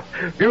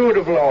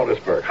 Beautiful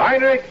Aldersburg.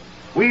 Heinrich,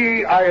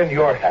 we are in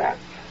your hands.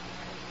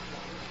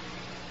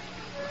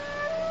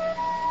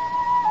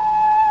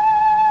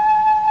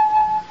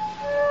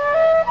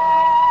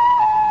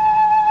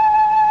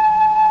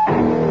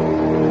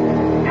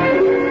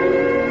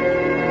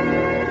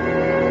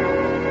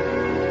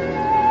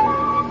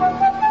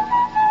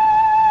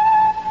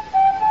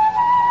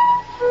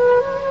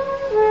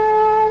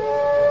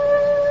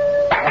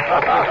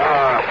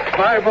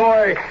 My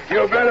boy,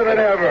 you're better than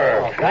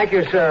ever. Oh, thank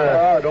you,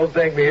 sir. Oh, don't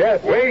thank me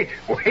yet. Wait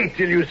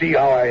till you see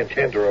how I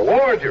intend to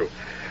reward you.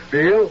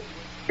 Peel.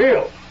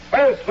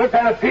 Well, slip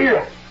past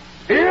Peel.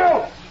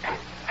 Peel!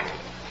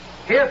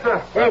 Here,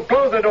 sir. Well,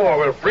 close the door.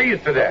 We'll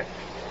freeze to death.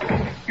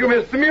 You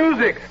missed the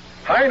music.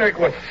 Heinrich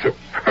was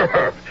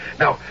superb.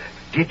 Now,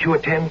 did you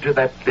attend to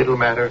that little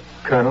matter,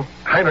 Colonel?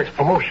 Heinrich's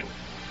promotion?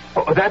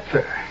 Oh, that,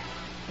 sir.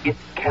 It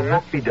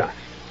cannot be done.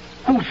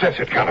 Who says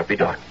it cannot be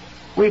done?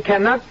 We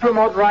cannot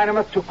promote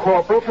Rhinomuth to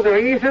corporal for the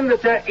reason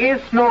that there is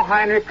no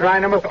Heinrich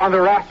Rhinomuth on the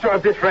roster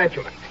of this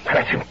regiment.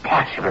 That's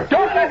impossible.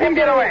 Don't let him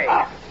get away.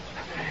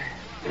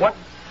 What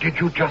did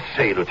you just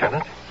say,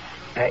 Lieutenant?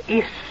 There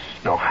is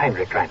no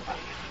Heinrich Rhinomuth.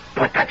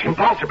 But that's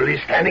impossible.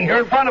 He's standing here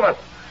in front of us.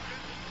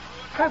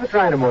 Private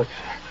Rhinomuth,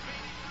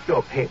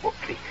 your paperwork,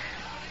 please.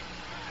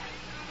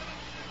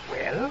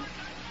 Well?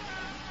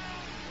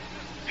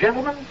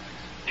 Gentlemen,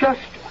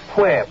 just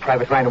where,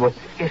 Private Rhinomuth,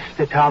 is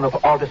the town of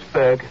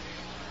Aldersburg?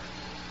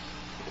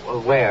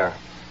 Well, where?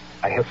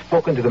 I have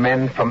spoken to the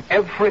men from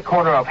every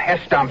corner of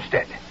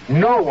Hestomstead.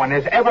 No one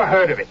has ever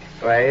heard of it.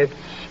 Well,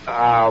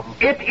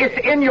 It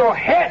is in your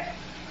head.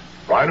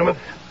 Rhinomuth,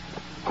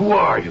 who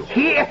are you?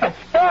 He is a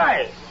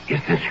spy. Is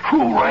this true,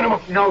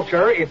 Rhinomuth? No,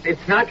 sir,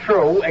 it's not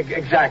true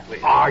exactly.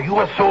 Are you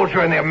a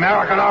soldier in the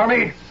American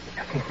Army?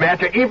 Doesn't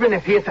matter. Even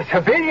if he is a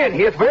civilian,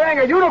 he is wearing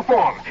a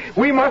uniform.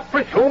 We must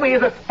presume he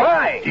is a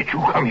spy. Did you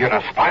come here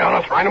to spy on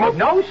us, Rhinomuth?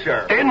 No,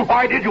 sir. Then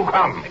why did you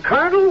come?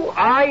 Colonel,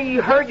 I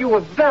heard you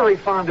were very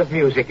fond of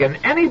music, and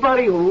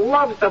anybody who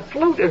loves the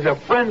flute is a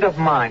friend of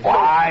mine.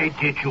 Why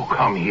did you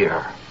come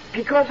here?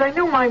 Because I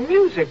knew my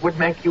music would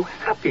make you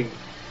happy.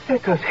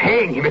 Because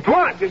hang him, it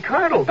would.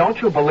 Colonel,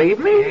 don't you believe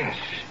me?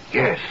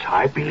 Yes,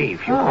 I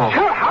believe you. Oh.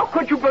 Sir, how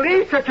could you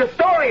believe such a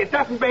story? It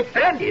doesn't make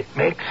sense. It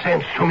makes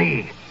sense to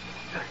me.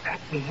 Does that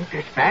mean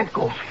this man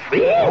goes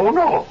free? Oh,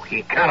 no,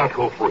 he cannot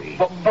go free.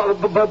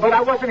 But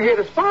I wasn't here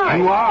to spy.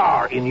 You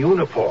are in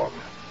uniform.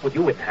 Well,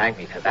 you wouldn't hang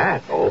me to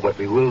that. Oh, but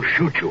we will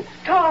shoot you.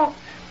 Tom!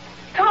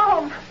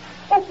 Tom!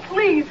 Oh,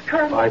 please,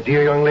 Colonel. My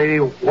dear young lady,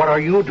 what are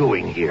you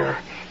doing here?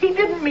 He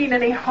didn't mean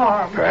any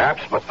harm.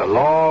 Perhaps, but the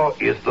law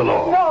is the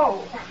law.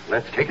 No.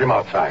 Let's take him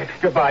outside.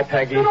 Goodbye,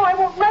 Peggy. No, I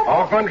won't let him.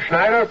 Hoffman,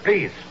 Schneider,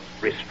 please.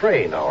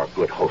 Restrain our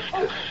good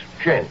hostess.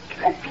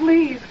 Gently. Oh,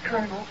 please,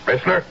 Colonel.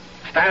 Whistler,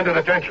 stand at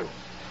attention.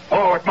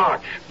 Forward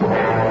march.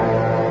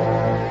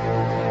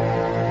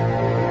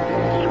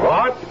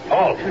 Squad,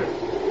 halt.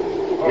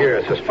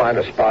 Here's as fine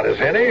a spot as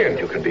any, and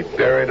you can be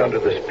buried under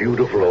this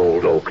beautiful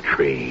old oak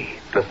tree.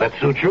 Does that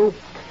suit you?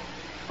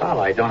 Well,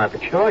 I don't have a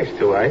choice,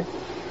 do I?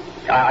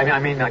 I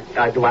mean,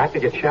 do I have to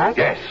get shot?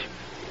 Yes.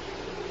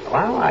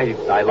 Well,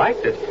 I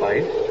like this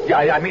place. Yeah,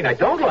 I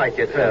don't like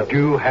it. Do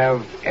you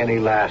have any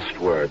last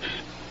words?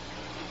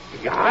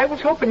 I was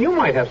hoping you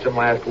might have some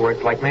last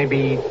words, like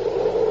maybe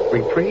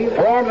reprieve?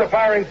 Form the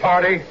firing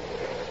party.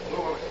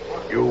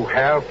 You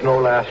have no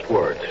last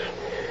words.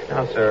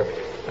 No, sir.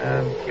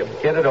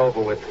 Get it over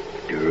with.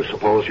 Do you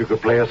suppose you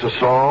could play us a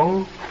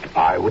song?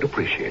 I would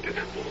appreciate it.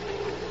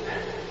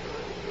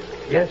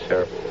 Yes,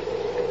 sir.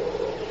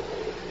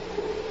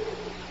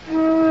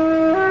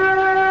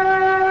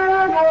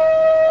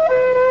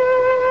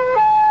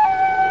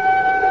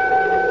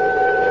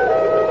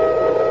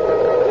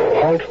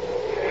 Halt.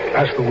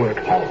 That's the word.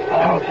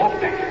 Halt.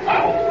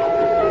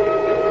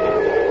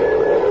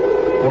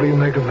 What do you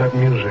make of that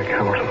music,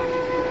 Hamilton?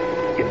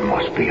 It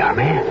must be our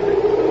man.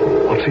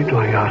 What's he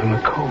doing out in the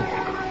cold?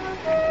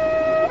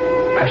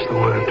 Pass the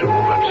word to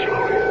move up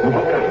slowly. Move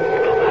up.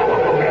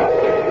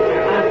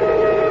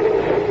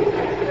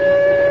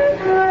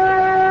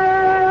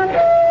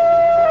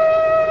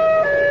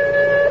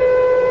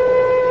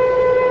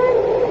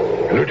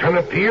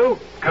 Lieutenant Peel,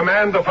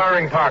 command the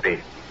firing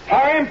party.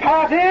 Firing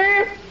party,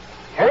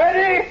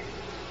 ready,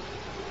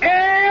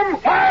 aim,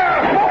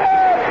 fire!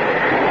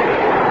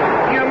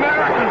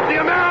 The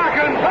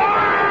Americans!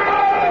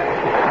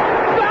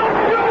 Don't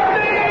shoot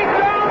me!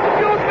 Don't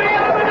shoot me!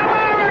 I'm an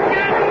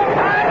American!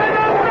 I'm an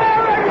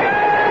American!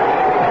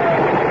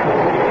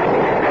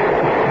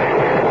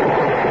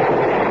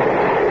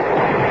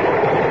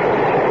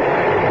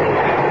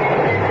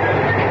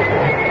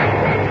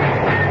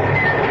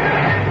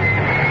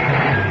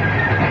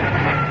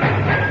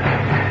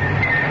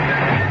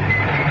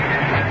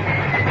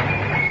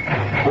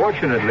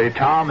 Fortunately,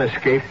 Tom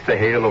escaped the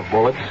hail of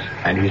bullets,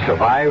 and he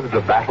survived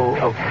the Battle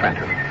of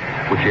Trenton,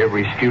 which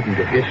every student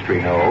of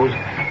history knows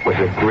was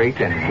a great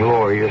and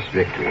glorious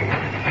victory.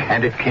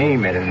 And it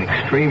came at an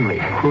extremely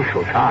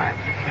crucial time.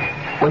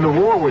 When the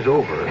war was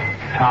over,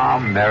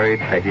 Tom married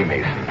Peggy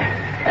Mason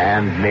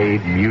and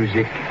made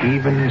music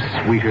even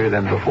sweeter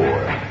than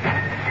before.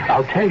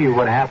 I'll tell you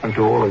what happened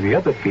to all of the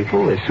other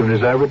people as soon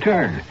as I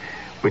return,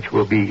 which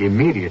will be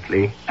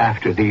immediately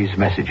after these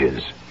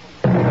messages.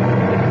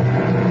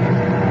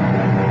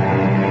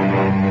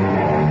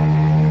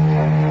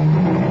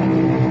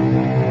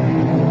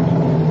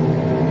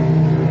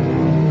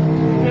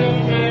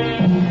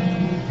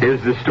 Is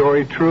the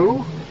story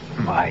true?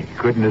 My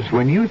goodness,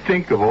 when you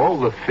think of all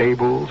the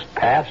fables,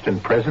 past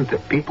and present,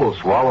 that people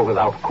swallow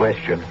without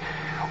question,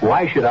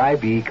 why should I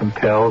be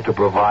compelled to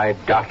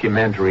provide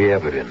documentary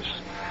evidence?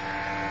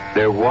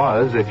 There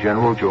was a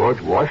General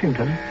George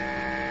Washington.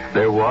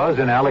 There was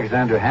an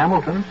Alexander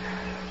Hamilton.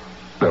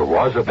 There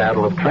was a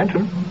Battle of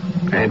Trenton,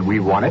 and we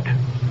won it.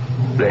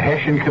 The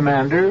Hessian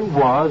commander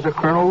was a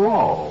Colonel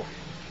Rahl.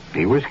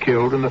 He was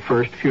killed in the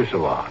first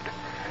fusillade.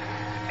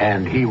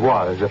 And he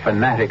was a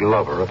fanatic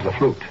lover of the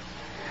flute.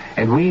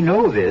 And we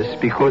know this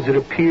because it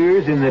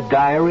appears in the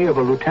diary of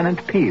a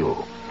Lieutenant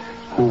Peel,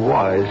 who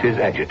was his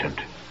adjutant.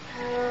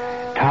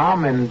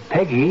 Tom and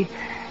Peggy,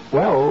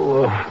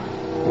 well,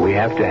 we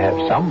have to have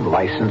some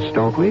license,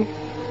 don't we?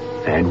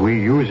 And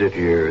we use it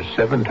here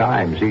 7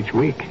 times each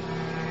week.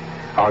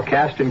 Our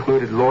cast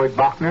included Lloyd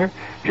Bachner,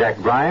 Jack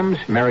Grimes,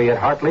 Mariette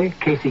Hartley,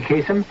 Casey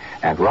Kasem,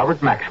 and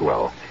Robert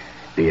Maxwell.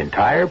 The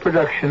entire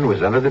production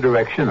was under the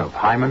direction of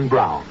Hyman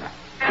Brown.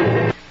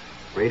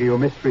 Radio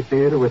Mystery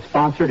Theater was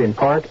sponsored in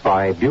part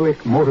by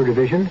Buick Motor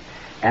Division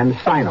and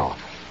Sinoff,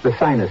 the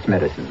sinus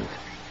medicines.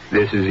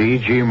 This is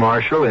E.G.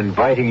 Marshall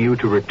inviting you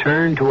to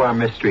return to our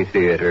Mystery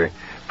Theater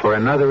for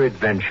another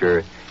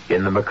adventure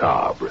in the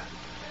macabre.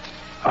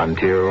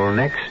 Until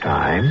next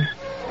time,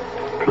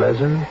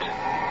 pleasant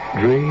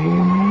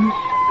dreams.